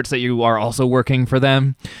your shirts that you are also working for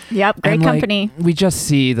them. Yep, great and, company. Like, we just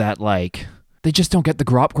see that, like, they just don't get the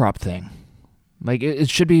grop thing. Like, it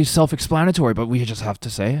should be self-explanatory, but we just have to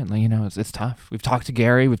say it. Like, it's tough. We've talked to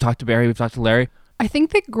Gary, we've talked to Barry, we've talked to Larry. I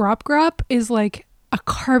think that grop is like a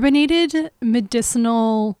carbonated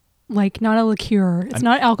medicinal, like, not a liqueur. It's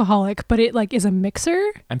not alcoholic, but it like is a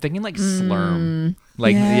mixer. I'm thinking like slurm.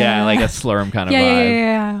 Like, like a slurm kind of yeah, vibe.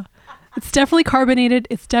 Yeah. It's definitely carbonated.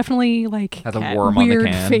 It's definitely like has a worm on the weird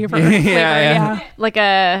can. flavor. Yeah. Like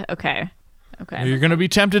a okay. You're going to be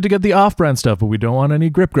tempted to get the off-brand stuff, but we don't want any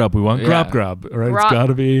grip grub. We want grop grop. All right, it's got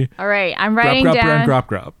to be. All right, I'm writing grop down grop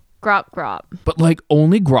grop. grop. But like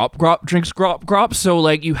only grop drinks grop, so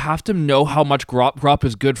like you have to know how much grop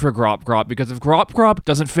is good for grop, because if grop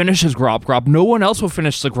doesn't finish his grop, no one else will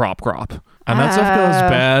finish the grop. And that stuff goes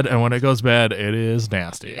bad, and when it goes bad, it is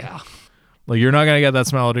nasty. Yeah. Like, you're not going to get that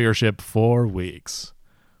smell out of your ship for weeks.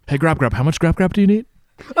 Hey, grop, how much grop do you need?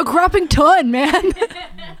 A gropping ton, man.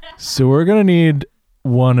 So we're going to need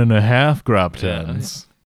 1.5 grop tons.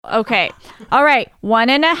 Okay. All right.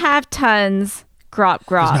 1.5 tons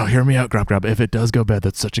grop. No, hear me out, grop. If it does go bad,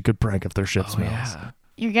 that's such a good prank if their ship smells. Yeah.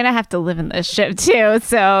 You're gonna have to live in this ship too,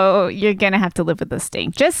 so you're gonna have to live with the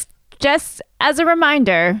stink. Just as a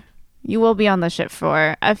reminder, you will be on the ship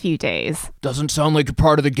for a few days. Doesn't sound like you're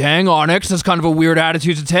part of the gang, Onyx. That's kind of a weird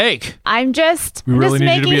attitude to take. We really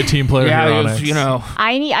need you to be a team player here, Onyx.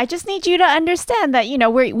 I just need you to understand that,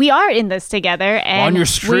 we are in this together. And on your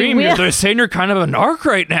stream, they're saying you're kind of a narc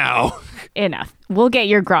right now. Enough. We'll get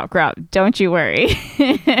your grop. Don't you worry.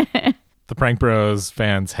 The Prank Bros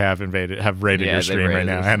fans have raided your stream right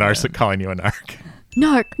now and are calling you a narc.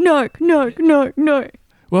 Narc.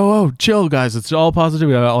 Whoa, chill, guys. It's all positive.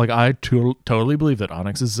 Like, I totally believe that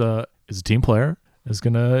Onyx is a team player,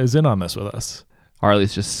 is in on this with us.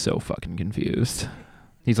 Harley's just so fucking confused.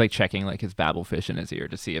 He's like checking like his babblefish in his ear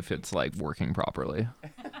to see if it's like working properly.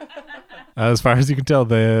 As far as you can tell,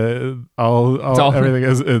 everything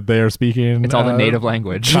is they are speaking. It's all the native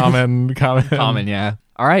language. Common. Yeah.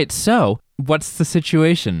 All right. So, what's the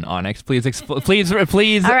situation, Onyx? Please, please. All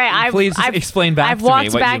right. I've explain back. I've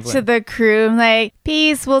walked back to the crew. I'm like,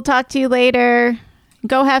 peace. We'll talk to you later.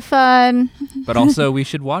 Go have fun. But also, we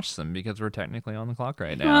should watch them because we're technically on the clock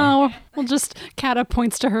right now. Oh, we'll just Kata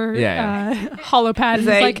points to her Yeah. holopad. And is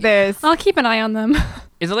like this. I'll keep an eye on them.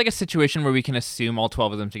 Is it like a situation where we can assume all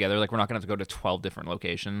 12 of them together? Like, we're not going to have to go to 12 different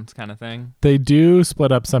locations kind of thing? They do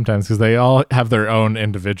split up sometimes because they all have their own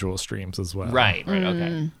individual streams as well. Right,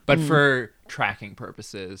 okay. But for tracking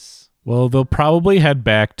purposes... Well, they'll probably head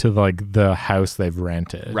back to like the house they've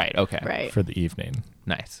rented. Right, okay. Right. For the evening.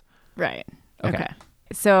 Nice. Right. Okay.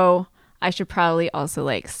 So I should probably also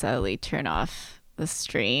like subtly turn off the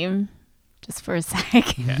stream just for a sec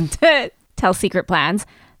to tell secret plans.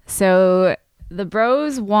 So the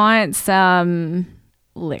bros want some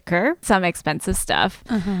liquor, some expensive stuff.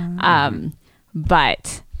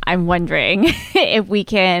 But I'm wondering if we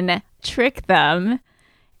can trick them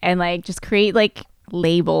and like just create like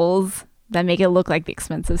labels that make it look like the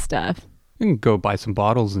expensive stuff. You can go buy some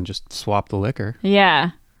bottles and just swap the liquor.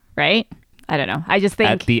 Yeah. Right? I don't know. I just think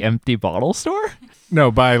at the empty bottle store?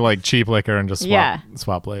 No, buy like cheap liquor and just Yeah.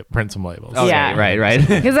 print some labels. Okay, Yeah. right.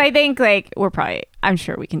 because I think like I'm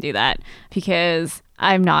sure we can do that because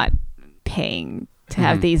I'm not paying to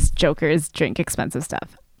have these jokers drink expensive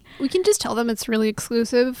stuff. We can just tell them it's really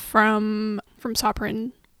exclusive from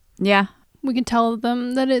Soprin. Yeah. We can tell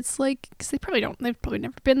them that it's like, because they've probably never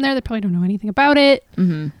been there. They probably don't know anything about it.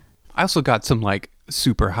 Mm-hmm. I also got some like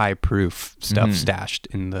super high proof stuff stashed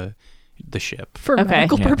in the ship For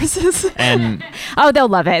medical purposes. And oh, they'll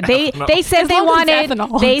love it. They said As they long as it's wanted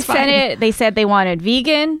ethanol, they it's said fine. it they said they wanted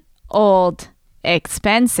vegan, old,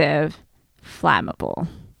 expensive, flammable.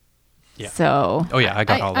 Yeah. So Oh yeah, I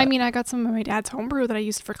got all that. I mean, I got some of my dad's homebrew that I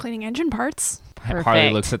used for cleaning engine parts. Harley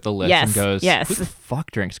Perfect. looks at the list Yes, and goes, yes. who the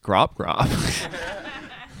fuck drinks grop?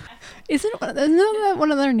 Isn't that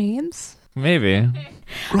one of their names? Maybe.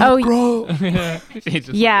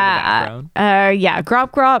 yeah.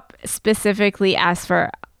 Grop Specifically asked for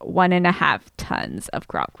 1.5 tons of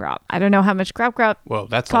grop. I don't know how much grop Well,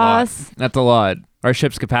 that's costs. That's a lot. Our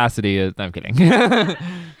ship's capacity is... I'm kidding.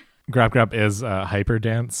 Grop is hyper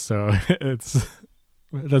dance, so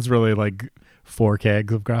that's really like 4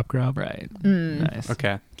 kegs of grop. Right. Mm. Nice.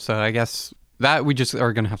 Okay, so I guess that we just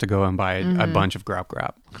are gonna have to go and buy a bunch of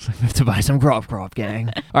grop. Looks like we have to buy some grop, gang.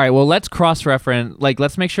 All right, well, let's cross-reference. Like,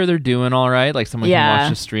 let's make sure they're doing all right. Like, someone can watch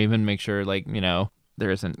the stream and make sure, like, you know,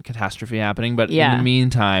 there isn't catastrophe happening. But in the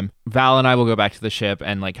meantime, Val and I will go back to the ship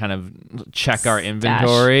and, like, kind of check our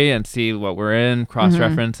inventory and see what we're in,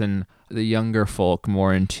 cross-reference, and the younger folk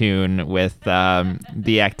more in tune with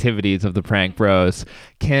the activities of the prank bros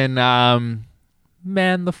can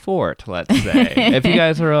man the fort, let's say. If you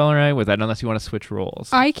guys are all right with that, unless you want to switch roles.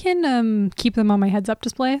 I can keep them on my heads-up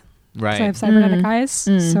display. Right. So I have cybernetic eyes,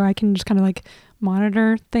 so I can just kind of like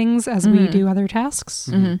monitor things as we do other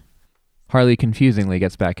tasks. Harley confusingly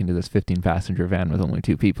gets back into this 15-passenger van with only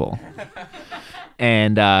 2 people.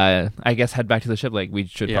 And I guess head back to the ship. Like, we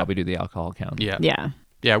should probably do the alcohol count.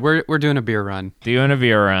 Yeah, we're doing a beer run. Doing a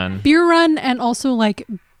beer run. Beer run, and also like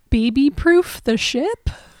baby-proof the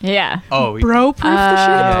ship. Yeah. Oh, Bro-proof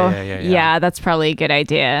the ship. Yeah, that's probably a good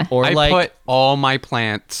idea. Or I like, put all my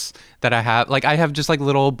plants that I have, like I have just like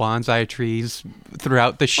little bonsai trees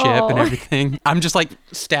throughout the ship and everything. I'm just like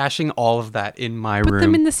stashing all of that in my Put room.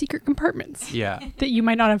 them in the secret compartments. Yeah. That you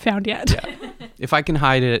might not have found yet. Yeah. If I can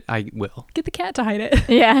hide it, I will. Get the cat to hide it.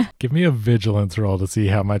 Yeah. Give me a vigilance roll to see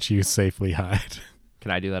how much you safely hide.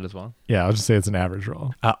 can I do that as well? Yeah, I'll just say it's an average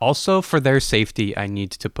roll. Also, for their safety, I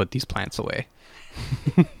need to put these plants away.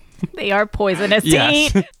 They are poisonous to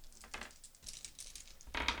Yes. eat.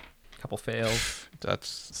 Couple fails.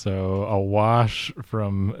 That's So a wash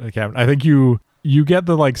from the cabin. I think you get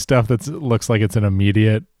the like stuff that looks like it's an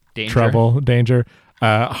immediate danger.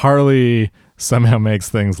 Harley somehow makes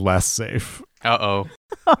things less safe. oh.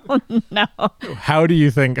 Oh, no. How do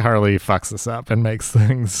you think Harley fucks this up and makes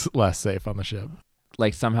things less safe on the ship?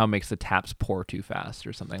 Like somehow makes the taps pour too fast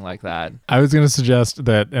or something like that. I was going to suggest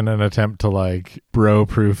that in an attempt to like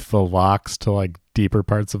bro-proof the locks to like deeper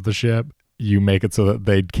parts of the ship, you make it so that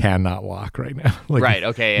they cannot lock right now. Like, right,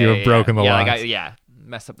 okay. You have broken the locks. Like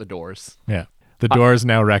mess up the doors. Yeah. The doors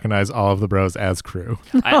now recognize all of the bros as crew.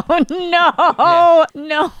 Oh, no.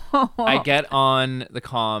 No. I get on the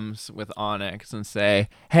comms with Onyx and say,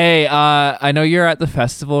 hey, I know you're at the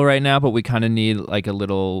festival right now, but we kind of need like a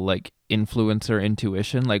little like influencer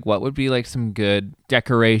intuition. Like what would be like some good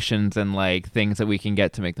decorations and like things that we can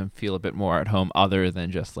get to make them feel a bit more at home other than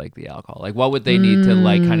just like the alcohol? Like what would they need to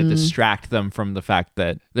like kind of distract them from the fact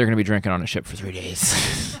that they're going to be drinking on a ship for 3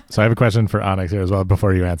 days? So I have a question for Onyx here as well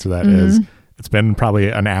before you answer that is, it's been probably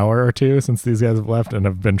an hour or 2 since these guys have left and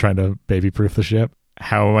have been trying to baby-proof the ship.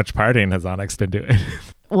 How much partying has Onyx been doing?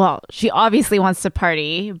 Well, she obviously wants to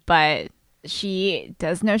party, but she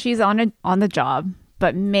does know she's on the job,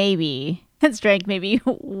 but maybe has drank maybe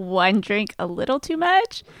 1 drink a little too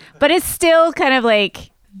much, but it's still kind of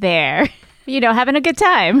like there, having a good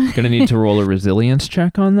time. Gonna need to roll a resilience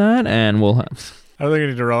check on that, and we'll have... I don't think you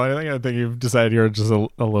need to roll anything. I think you've decided you're just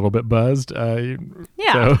a little bit buzzed. Yeah.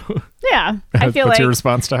 So Yeah. I feel what's like... your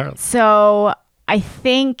response to Harley? So I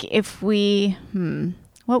think if we...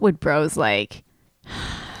 what would bros like?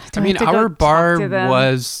 I mean, our bar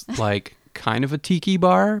was like kind of a tiki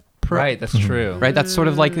bar. Right, that's true. Right, that's sort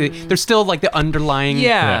of like there's still like the underlying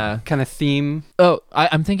kind of theme. Oh,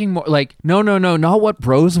 I'm thinking more like no, not what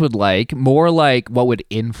bros would like, more like what would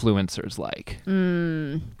influencers like.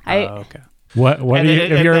 Okay. What are you,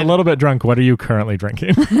 if you're a little bit drunk, what are you currently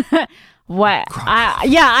drinking? What?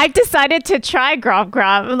 I've decided to try grop.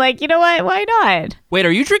 I'm like, you know what? Why not? Wait,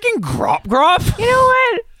 are you drinking grop? You know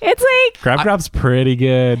what? It's like Grap's pretty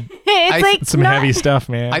good. it's like Some heavy stuff,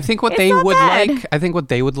 man. I think what It's they not would bad. like. I think what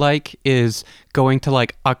they would like is going to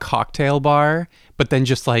like a cocktail bar, but then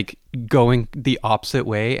just like going the opposite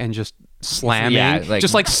way and just slamming,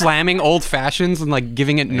 just like slamming old fashions and like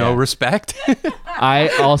giving it no respect. I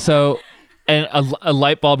also, and a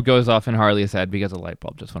light bulb goes off in Harley's head because a light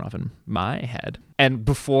bulb just went off in my head. And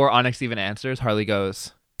before Onyx even answers, Harley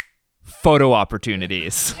goes, photo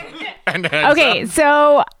opportunities. Okay,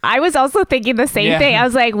 so I was also thinking the same thing. I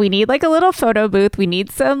was like, we need like a little photo booth. We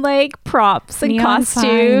need some like props and Neon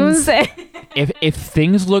costumes. If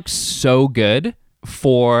things look so good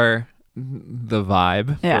for the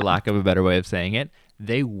vibe, for lack of a better way of saying it,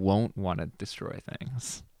 they won't want to destroy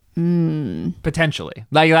things. Potentially,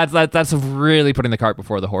 like that's really putting the cart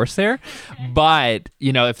before the horse there. But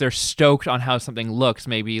if they're stoked on how something looks,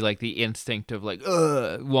 maybe like the instinct of like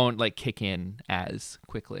won't like kick in as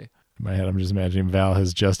quickly. In my head, I'm just imagining Val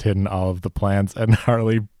has just hidden all of the plants and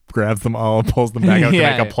Harley grabs them all and pulls them back out to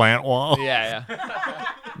make a plant wall. Yeah.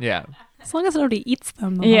 As long as nobody eats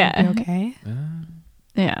them, they'll be okay.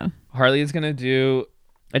 Yeah. Harley is gonna do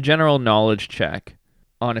a general knowledge check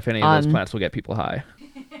on if any of those plants will get people high.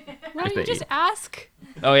 Why don't you just ask?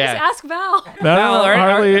 Oh yeah. Just ask Val. No,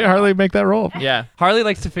 Harley, make that roll. Yeah, Harley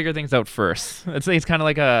likes to figure things out first. It's kind of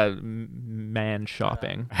like a man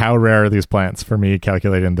shopping. How rare are these plants for me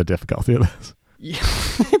calculating the difficulty of this?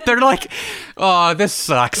 They're like, oh, this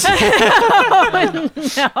sucks. No.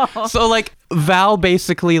 So like Val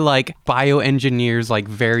basically like bioengineers like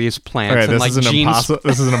various plants Okay, and this like is an genes.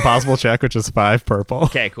 this is an impossible check, which is 5 purple.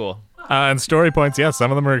 Okay, cool. And story points, yes,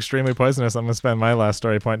 some of them are extremely poisonous. I'm gonna spend my last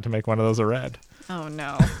story point to make one of those a red. Oh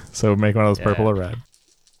no. So make one of those purple a red.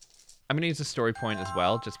 I'm going to use a story point as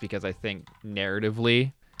well, just because I think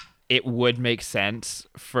narratively it would make sense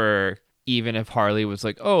for even if Harley was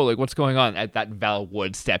like, oh, like what's going on? That Val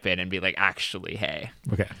would step in and be like, actually, hey.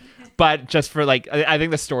 Okay. But just for like, I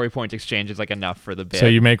think the story point exchange is like enough for the bit. So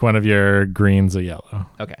you make one of your greens a yellow.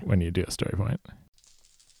 Okay. When you do a story point.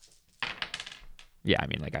 Yeah, I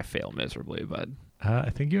mean, like I fail miserably, but.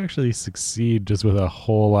 I think you actually succeed just with a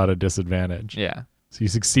whole lot of disadvantage. Yeah. So you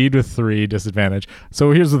succeed with 3 disadvantage.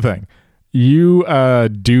 So here's the thing. You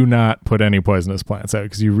do not put any poisonous plants out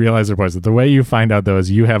because you realize they're poisonous. The way you find out, though,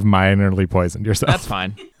 is you have minorly poisoned yourself. That's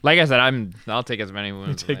fine. Like I said, I'll take as many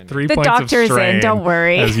wounds. You take 3 The points of doctor's strain in, don't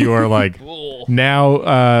worry. as you are like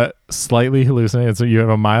now slightly hallucinated. So you have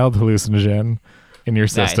a mild hallucinogen in your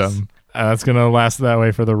system. That's going to last that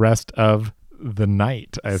way for the rest of the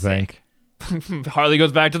night, I think. Harley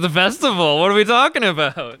goes back to the festival. What are we talking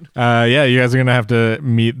about? Yeah, you guys are gonna have to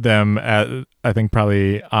meet them at, I think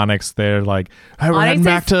probably Onyx. They're like, hey, we're heading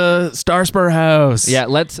back to Starspur House. Yeah,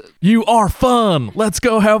 You are fun. Let's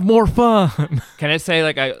go have more fun. Can I say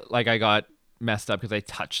like I got messed up because I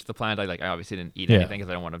touched the plant? I obviously didn't eat anything because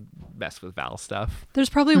I don't want to mess with Val stuff. There's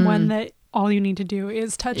probably one that all you need to do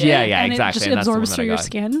is touch it. Yeah, and exactly. it just And that's the absorbs one that through I your got.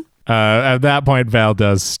 skin. At that point, Val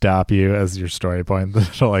does stop you as your story point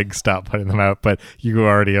to like stop putting them out, but you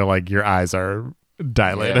already are like your eyes are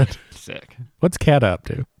dilated. Yeah. Sick. What's Kat up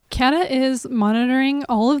to? Kata is monitoring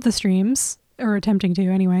all of the streams, or attempting to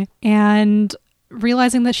anyway, and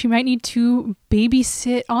realizing that she might need to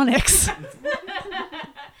babysit Onyx.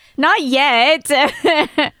 Not yet.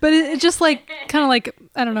 But it's just like, kind of like,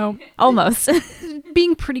 I don't know, Almost.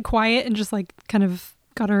 being pretty quiet and just like kind of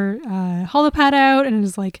got her holopad out and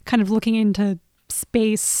is like kind of looking into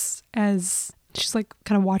space as she's like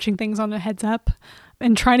kind of watching things on a heads up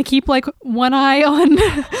and trying to keep like one eye on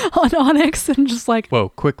Onyx and just like. Whoa,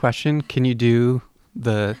 quick question. Can you do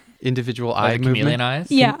the individual eye movement? Chameleon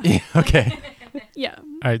eyes? Yeah. Okay. Yeah.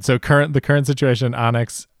 All right, so the current situation,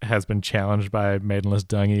 Onyx has been challenged by Maidenless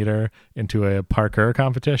Dung Eater into a parkour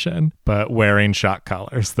competition, but wearing shock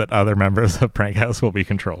collars that other members of Prank House will be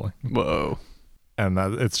controlling. Whoa. And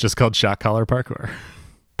it's just called shock collar parkour.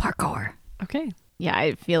 Parkour. Okay. Yeah,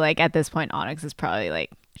 I feel like at this point, Onyx is probably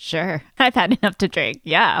like, sure, I've had enough to drink.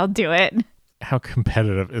 Yeah, I'll do it. How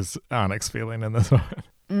competitive is Onyx feeling in this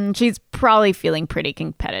one? She's probably feeling pretty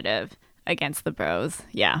competitive against the bros.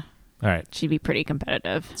 Yeah. All right. She'd be pretty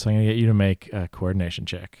competitive. So I'm going to get you to make a coordination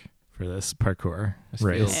check for this parkour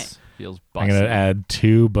race. Feels I'm bossy. going to add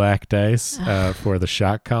 2 black dice for the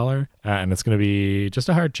shock collar, and it's going to be just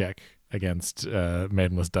a hard check against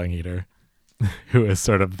Maidenless Dung Eater, who is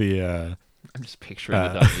sort of the... I'm just picturing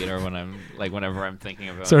the Dung Eater when I'm like whenever I'm thinking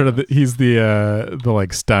about sort of he's the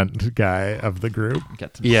like stunt guy of the group.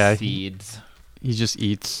 Get some Yeah. seeds. He just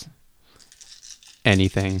eats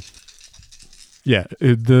anything. Yeah,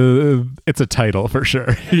 it's a title for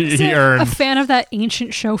sure. He A earned, fan of that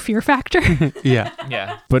ancient show Fear Factor. Yeah.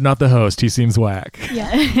 Yeah. but not the host. He seems whack.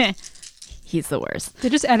 Yeah. He's the worst. They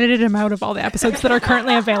just edited him out of all the episodes that are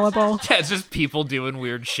currently available. Yeah, it's just people doing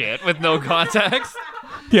weird shit with no context.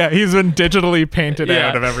 Yeah, he's been digitally painted Yeah.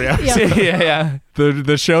 out of every episode. yeah.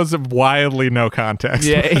 The shows have wildly no context.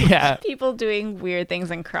 Yeah. People doing weird things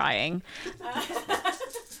and crying.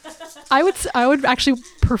 I would actually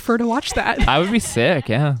prefer to watch that. I would be sick,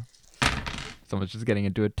 yeah. Someone's just getting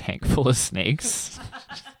into a tank full of snakes.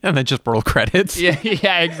 And then just roll credits. Yeah,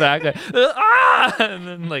 exactly. And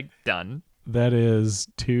then like done. That is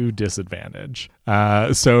 2 disadvantage.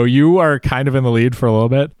 So you are kind of in the lead for a little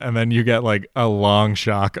bit, and then you get like a long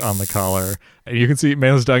shock on the collar. And you can see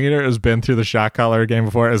Maidenless Dung Eater has been through the shock collar game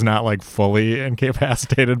before, is not like fully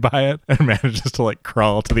incapacitated by it, and manages to like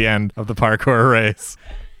crawl to the end of the parkour race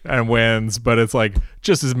and wins. But it's like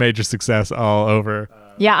just as major success all over.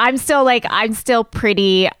 Yeah, I'm still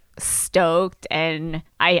pretty stoked, and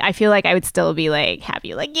I feel like I would still be like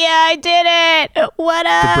happy, like, yeah, I did it. What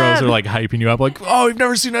up? The bros are like hyping you up, like, oh, we've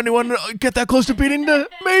never seen anyone get that close to beating the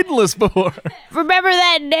Maidenless before. Remember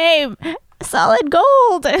that name, Solid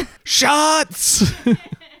Gold. Shots.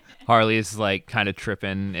 Harley's like kind of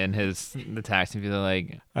tripping in the taxi. They're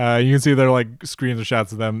like, you can see they're like screens of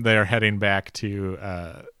shots of them. They are heading back to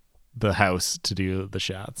the house to do the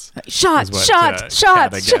shots. Shots.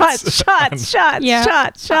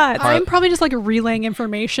 I'm probably just like relaying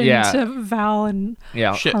information to Val and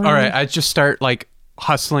Shit. All right, I just start like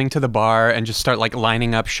hustling to the bar and just start like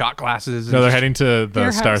lining up shot glasses. No, they're heading to the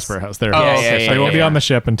Starspur house. They won't be on the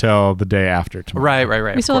ship until the day after tomorrow.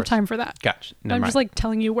 Right. We still have time for that. Gotcha. I'm just like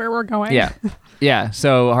telling you where we're going. Yeah.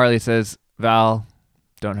 So Harley says, Val,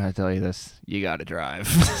 don't know how to tell you this. You got to drive.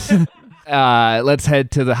 Let's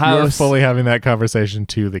head to the house. You're fully having that conversation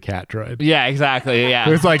to the cat droid. Yeah, exactly. Yeah.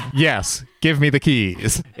 It was like, yes, give me the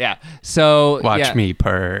keys. Yeah. So watch me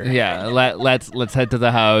purr. Yeah. Let's head to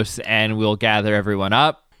the house and we'll gather everyone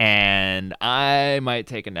up. And I might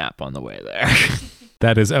take a nap on the way there.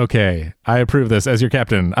 That is okay. I approve this as your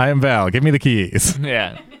captain. I am Val. Give me the keys.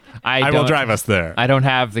 Yeah. I will drive us there. I don't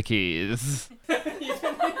have the keys.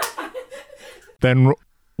 Then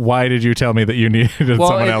why did you tell me that you needed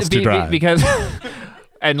someone else to drive? Because,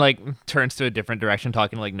 and like turns to a different direction,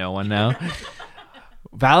 talking to like no one now.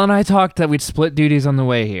 Val and I talked that we'd split duties on the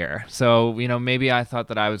way here. So, maybe I thought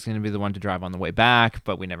that I was going to be the one to drive on the way back,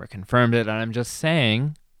 but we never confirmed it. And I'm just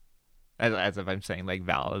saying, as if I'm saying like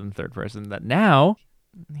Val in third person, that now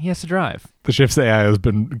he has to drive. The ship's AI has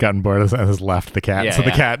gotten bored and has left the cat. The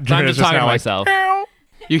cat so I'm just talking to myself.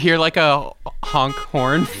 You hear like a honk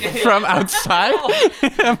horn from outside.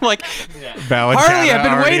 I'm like, Harley, I've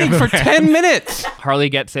been waiting for 10 minutes. Harley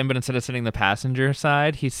gets in, but instead of sitting in the passenger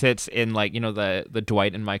side, he sits in like, the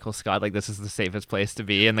Dwight and Michael Scott, like this is the safest place to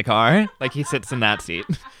be in the car. Like he sits in that seat.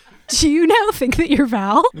 Do you now think that you're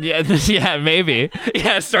Val? Yeah, maybe.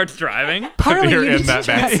 Yeah, starts driving. Harley, you're in that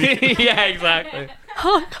back seat. Yeah, exactly.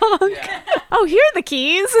 Honk, honk. Yeah. Oh, here are the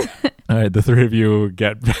keys. All right, the three of you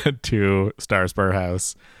get to Starspur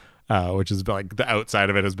House, which is like the outside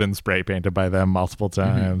of it has been spray painted by them multiple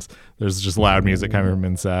times. Mm-hmm. There's just loud music coming from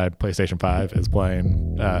inside. PlayStation 5 is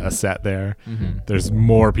playing a set there. Mm-hmm. There's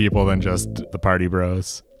more people than just the party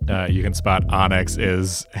bros. You can spot Onyx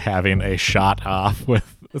is having a shot off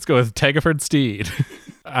with, let's go with Tegaford Steed.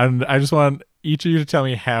 And I just want each of you to tell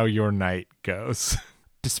me how your night goes.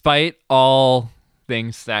 Despite all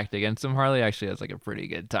things stacked against him, Harley actually has like a pretty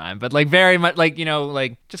good time, but like very much like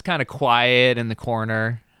like just kind of quiet in the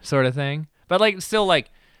corner sort of thing, but like still like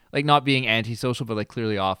not being antisocial, but like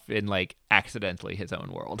clearly off in like accidentally his own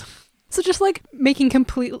world. So just like making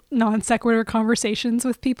complete non sequitur conversations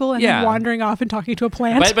with people and then wandering off and talking to a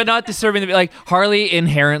plant, but not disturbing them. Like Harley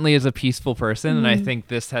inherently is a peaceful person, and I think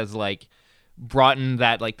this has like brought in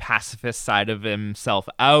that like pacifist side of himself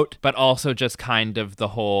out, but also just kind of the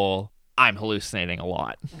whole I'm hallucinating a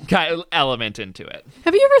lot kind of element into it.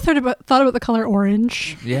 Have you ever thought about the color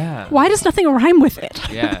orange? Yeah. Why does nothing rhyme with it?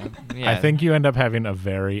 Yeah. I think you end up having a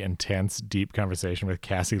very intense, deep conversation with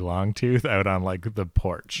Cassie Longtooth out on like the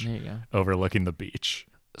porch overlooking the beach.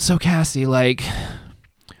 So Cassie, like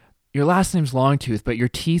your last name's Longtooth, but your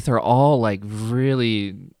teeth are all like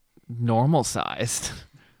really normal sized.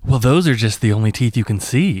 Well, those are just the only teeth you can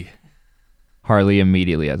see. Harley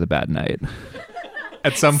immediately has a bad night.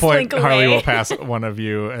 At some point, Harley will pass one of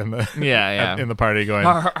you in the in the party going,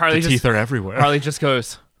 the teeth are everywhere. Harley just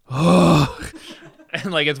goes, oh,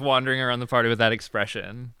 and like it's wandering around the party with that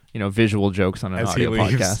expression. Visual jokes on an audio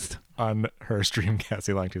podcast. On her stream,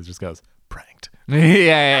 Cassie Longtooth just goes, pranked.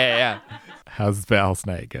 Yeah. How's Val's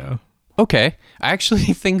night go? Okay. I actually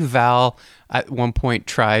think Val at one point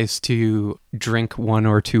tries to drink one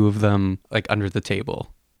or two of them like under the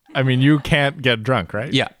table. I mean, you can't get drunk,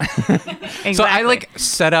 right? Yeah. Exactly. So I like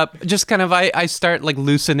set up, just kind of, I start like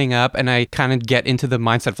loosening up and I kind of get into the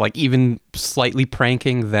mindset of like even slightly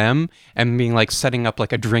pranking them and being like setting up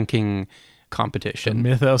like a drinking competition. The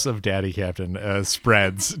mythos of Daddy Captain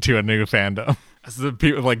spreads to a new fandom. So the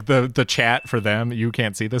people, like the chat for them, you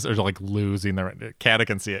can't see this, are like losing their mind. Kata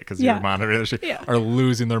can see it because you're monitoring this shit, are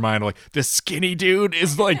losing their mind. Like, this skinny dude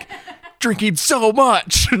is like drinking so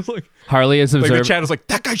much. Like, Harley is observing. Like the chat is like,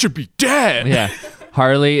 that guy should be dead. Yeah.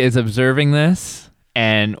 Harley is observing this,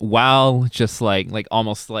 and while just like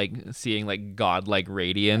almost like seeing like godlike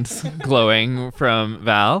radiance glowing from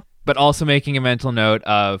Val, but also making a mental note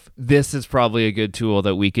of this is probably a good tool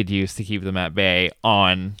that we could use to keep them at bay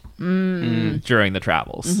on during the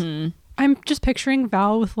travels. Mm-hmm. I'm just picturing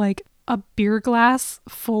Val with like a beer glass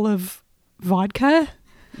full of vodka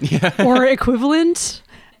or equivalent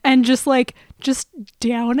and just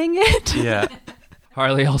downing it. Yeah.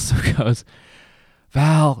 Harley also goes,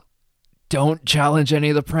 Val, don't challenge any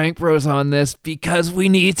of the prank bros on this because we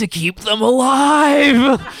need to keep them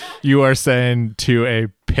alive. You are saying to a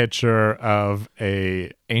picture of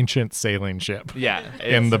a ancient sailing ship. Yeah,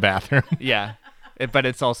 in the bathroom. Yeah, but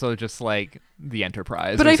it's also just like the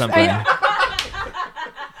Enterprise But or something.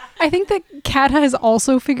 I think that Kata has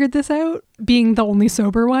also figured this out, being the only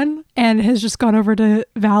sober one, and has just gone over to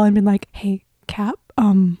Val and been like, "Hey, Cap,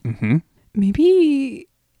 maybe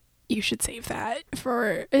you should save that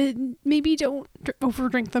for maybe don't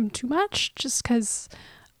overdrink them too much, just because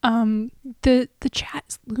the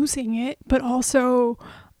chat's losing it, but also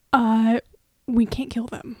we can't kill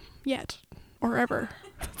them yet or ever."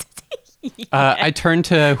 I turn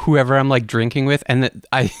to whoever I'm like drinking with, and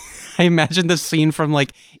I imagine the scene from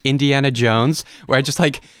like Indiana Jones where I just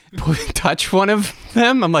like touch one of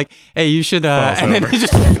them. I'm like, "Hey, you should," and then I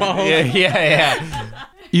just fall. Yeah.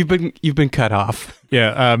 You've been cut off.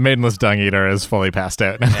 Yeah, Maidenless Dung Eater is fully passed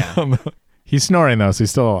out now. Yeah. He's snoring though, so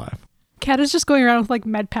he's still alive. Kat is just going around with like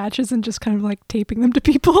med patches and just kind of like taping them to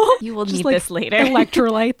people. You will just, need like, this later.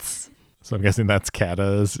 Electrolytes. So I'm guessing that's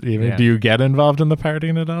Kata's. Do you get involved in the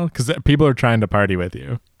partying at all? Because people are trying to party with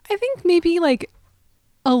you. I think maybe like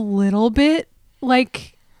a little bit.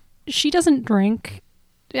 Like she doesn't drink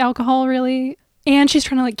alcohol really, and she's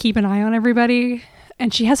trying to like keep an eye on everybody.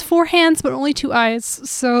 And she has 4 hands but only 2 eyes,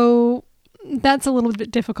 so that's a little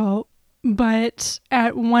bit difficult. But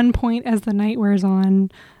at one point, as the night wears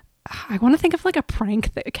on, I want to think of like a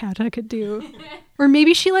prank that Kata could do. Or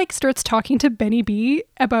maybe she like starts talking to Benny B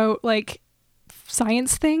about like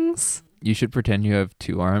science things. You should pretend you have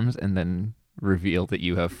 2 arms and then reveal that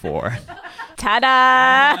you have 4.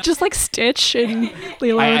 Ta-da! Just like Stitch and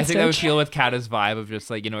Lilo and I think Stitch. that would feel with Kata's vibe of just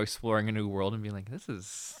like, exploring a new world and being like, this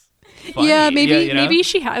is funny. Yeah, maybe Yeah, maybe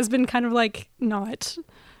she has been kind of like not.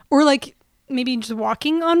 Or like maybe just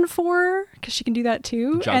walking on 4, because she can do that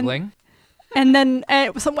too. Juggling. And then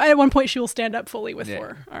at one point she will stand up fully with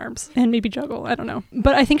 4 arms and maybe juggle. I don't know.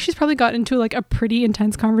 But I think she's probably got into like a pretty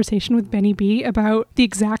intense conversation with Benny B about the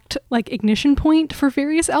exact like ignition point for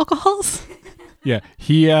various alcohols. Yeah,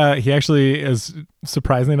 he actually is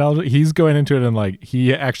surprisingly knowledgeable. He's going into it and like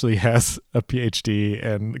he actually has a PhD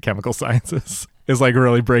in chemical sciences. Is like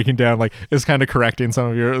really breaking down, like is kind of correcting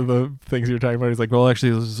some of the things you're talking about. He's like, well,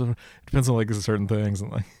 actually, it depends on like certain things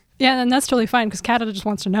and like. Yeah, and that's totally fine because Kata just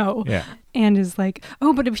wants to know. Yeah. And is like,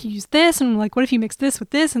 oh, but if you use this, and like, what if you mix this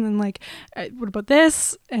with this, and then like, what about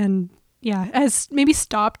this? And yeah, as maybe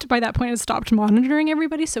stopped by that point, has stopped monitoring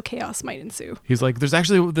everybody, so chaos might ensue. He's like, there's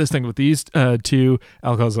actually this thing with these 2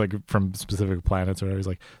 alcohols, like from specific planets or whatever. He's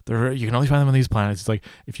like, you can only find them on these planets. It's like,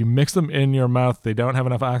 if you mix them in your mouth, they don't have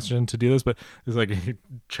enough oxygen to do this. But it's like, he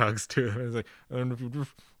chugs to it. He's like, and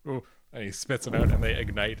he spits them out, and they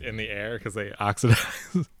ignite in the air because they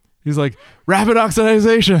oxidize. He's like, rapid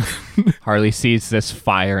oxidization. Harley sees this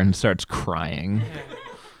fire and starts crying.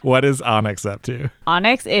 What is Onyx up to?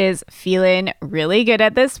 Onyx is feeling really good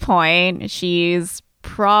at this point. She's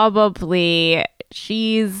partying,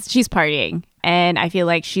 and I feel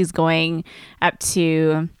like she's going up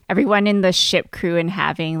to everyone in the ship crew and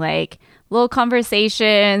having like little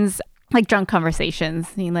conversations, like drunk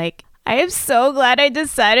conversations, being like, I am so glad I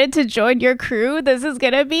decided to join your crew. This is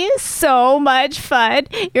going to be so much fun.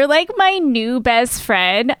 You're like my new best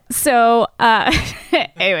friend. So,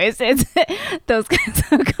 anyways, it's those kinds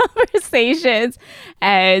of conversations.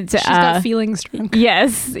 And she's got feelings drunk.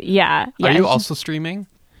 Yes. Yeah. Are you also streaming?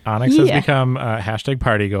 Onyx has become hashtag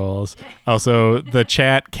party goals. Also, the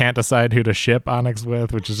chat can't decide who to ship Onyx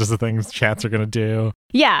with, which is just a thing chats are going to do.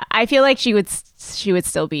 Yeah, I feel like she would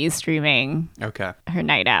still be streaming her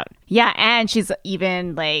night out. Yeah, and she's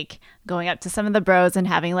even like going up to some of the bros and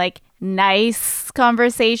having like nice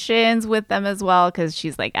conversations with them as well, because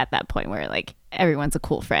she's like at that point where like everyone's a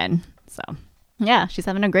cool friend. So yeah, she's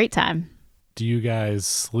having a great time. Do you guys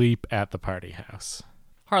sleep at the party house?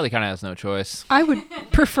 Harley kind of has no choice. I would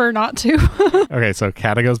prefer not to. Okay, so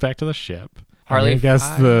Kata goes back to the ship. Harley, I guess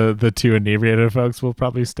the 2 inebriated folks will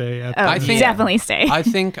probably stay at. I think definitely stay. I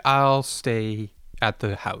think I'll stay at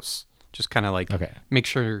the house. Just kind of like make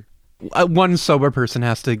sure one sober person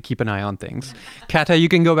has to keep an eye on things. Kata, you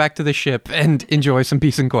can go back to the ship and enjoy some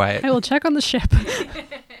peace and quiet. I will check on the ship.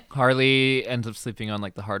 Harley ends up sleeping on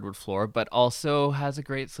like the hardwood floor, but also has a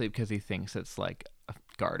great sleep because he thinks it's like a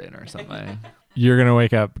garden or something. You're gonna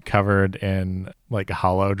wake up covered in like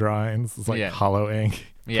hollow drawings. It's like hollow ink.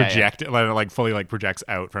 Project it like fully like projects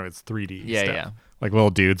out from its 3D stuff. Yeah. Like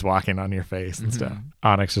little dudes walking on your face and stuff.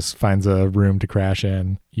 Onyx just finds a room to crash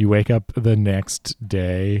in. You wake up the next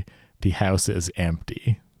day. The house is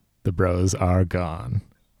empty. The bros are gone.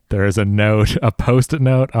 There is a post-it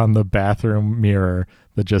note on the bathroom mirror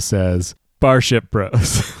that just says, Barship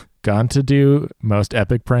Bros. Gone to do most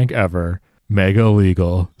epic prank ever. Mega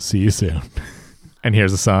legal. See you soon. And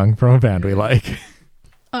here's a song from a band we like.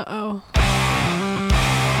 Uh-oh.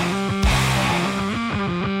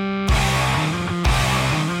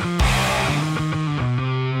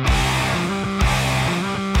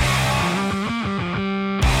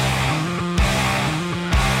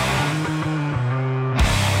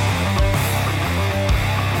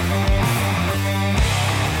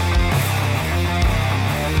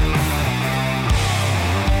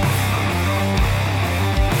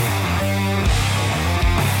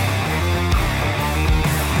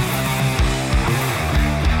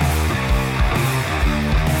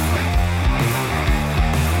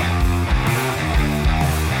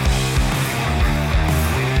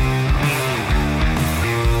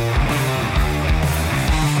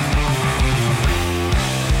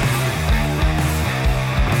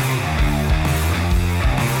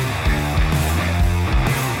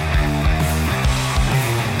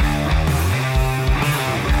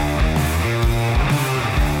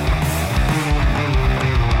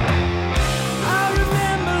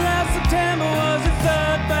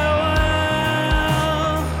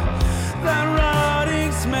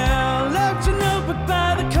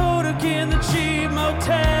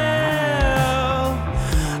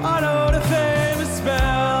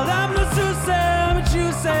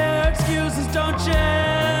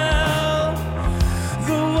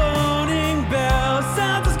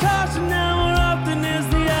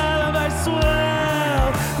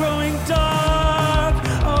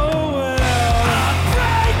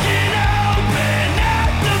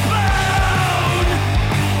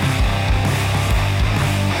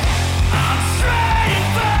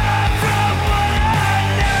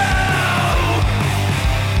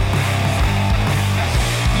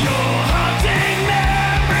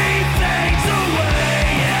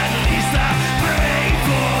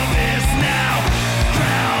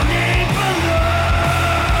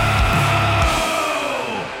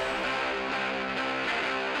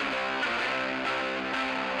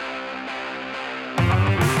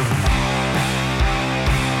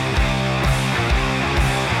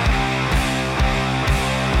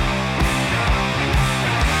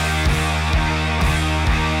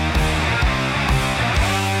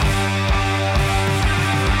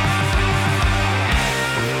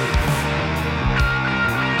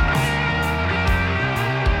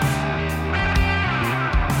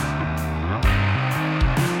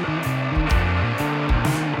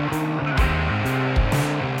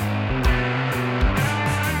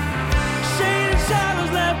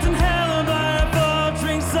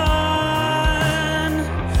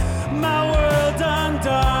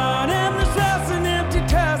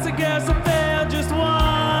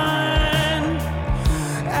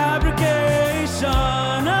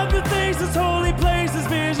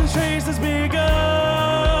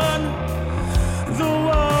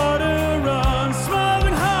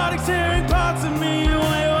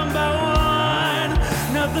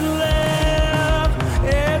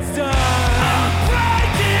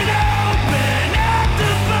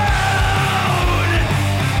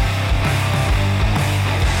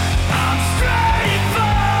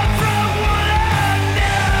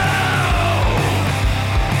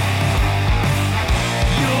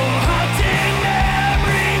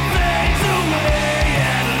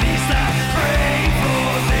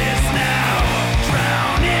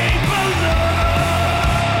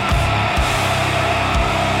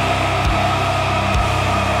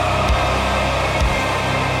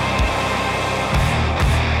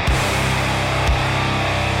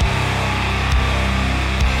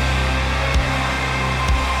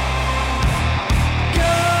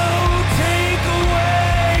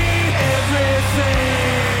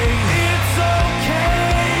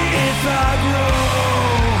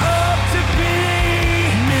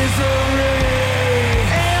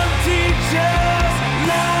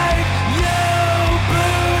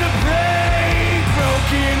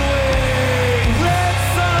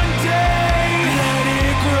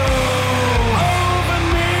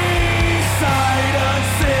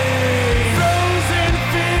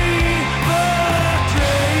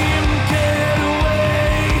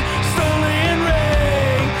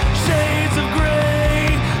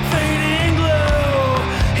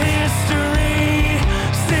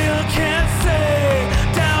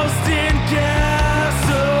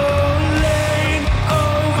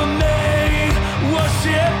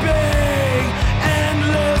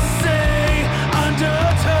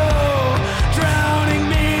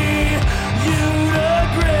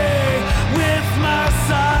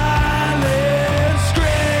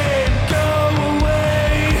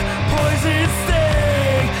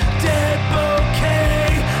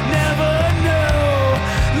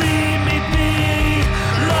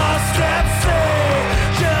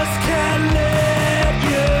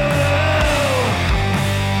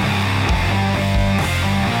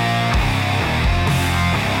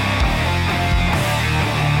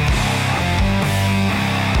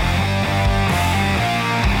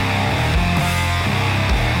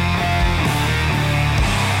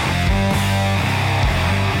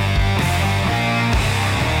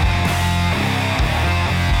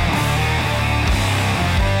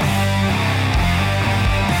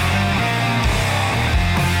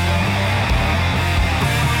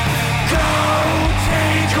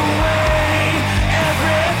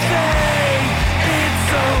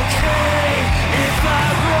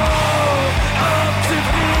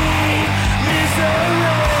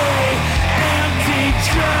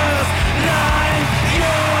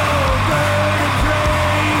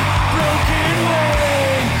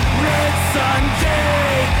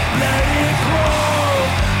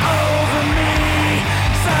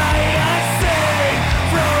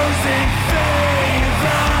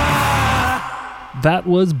 That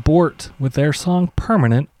was Bort with their song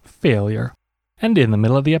Permanent Failure. And in the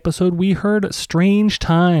middle of the episode, we heard Strange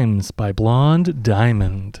Times by Blonde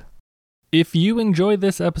Diamond. If you enjoyed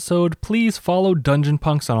this episode, please follow Dungeon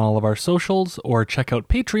Punks on all of our socials or check out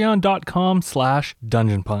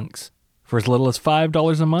patreon.com/dungeonpunks. For as little as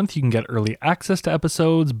 $5 a month, you can get early access to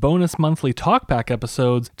episodes, bonus monthly talkback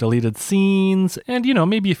episodes, deleted scenes, and,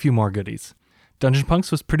 maybe a few more goodies. Dungeon Punks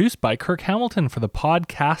was produced by Kirk Hamilton for the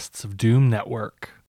Podcasts of Doom Network.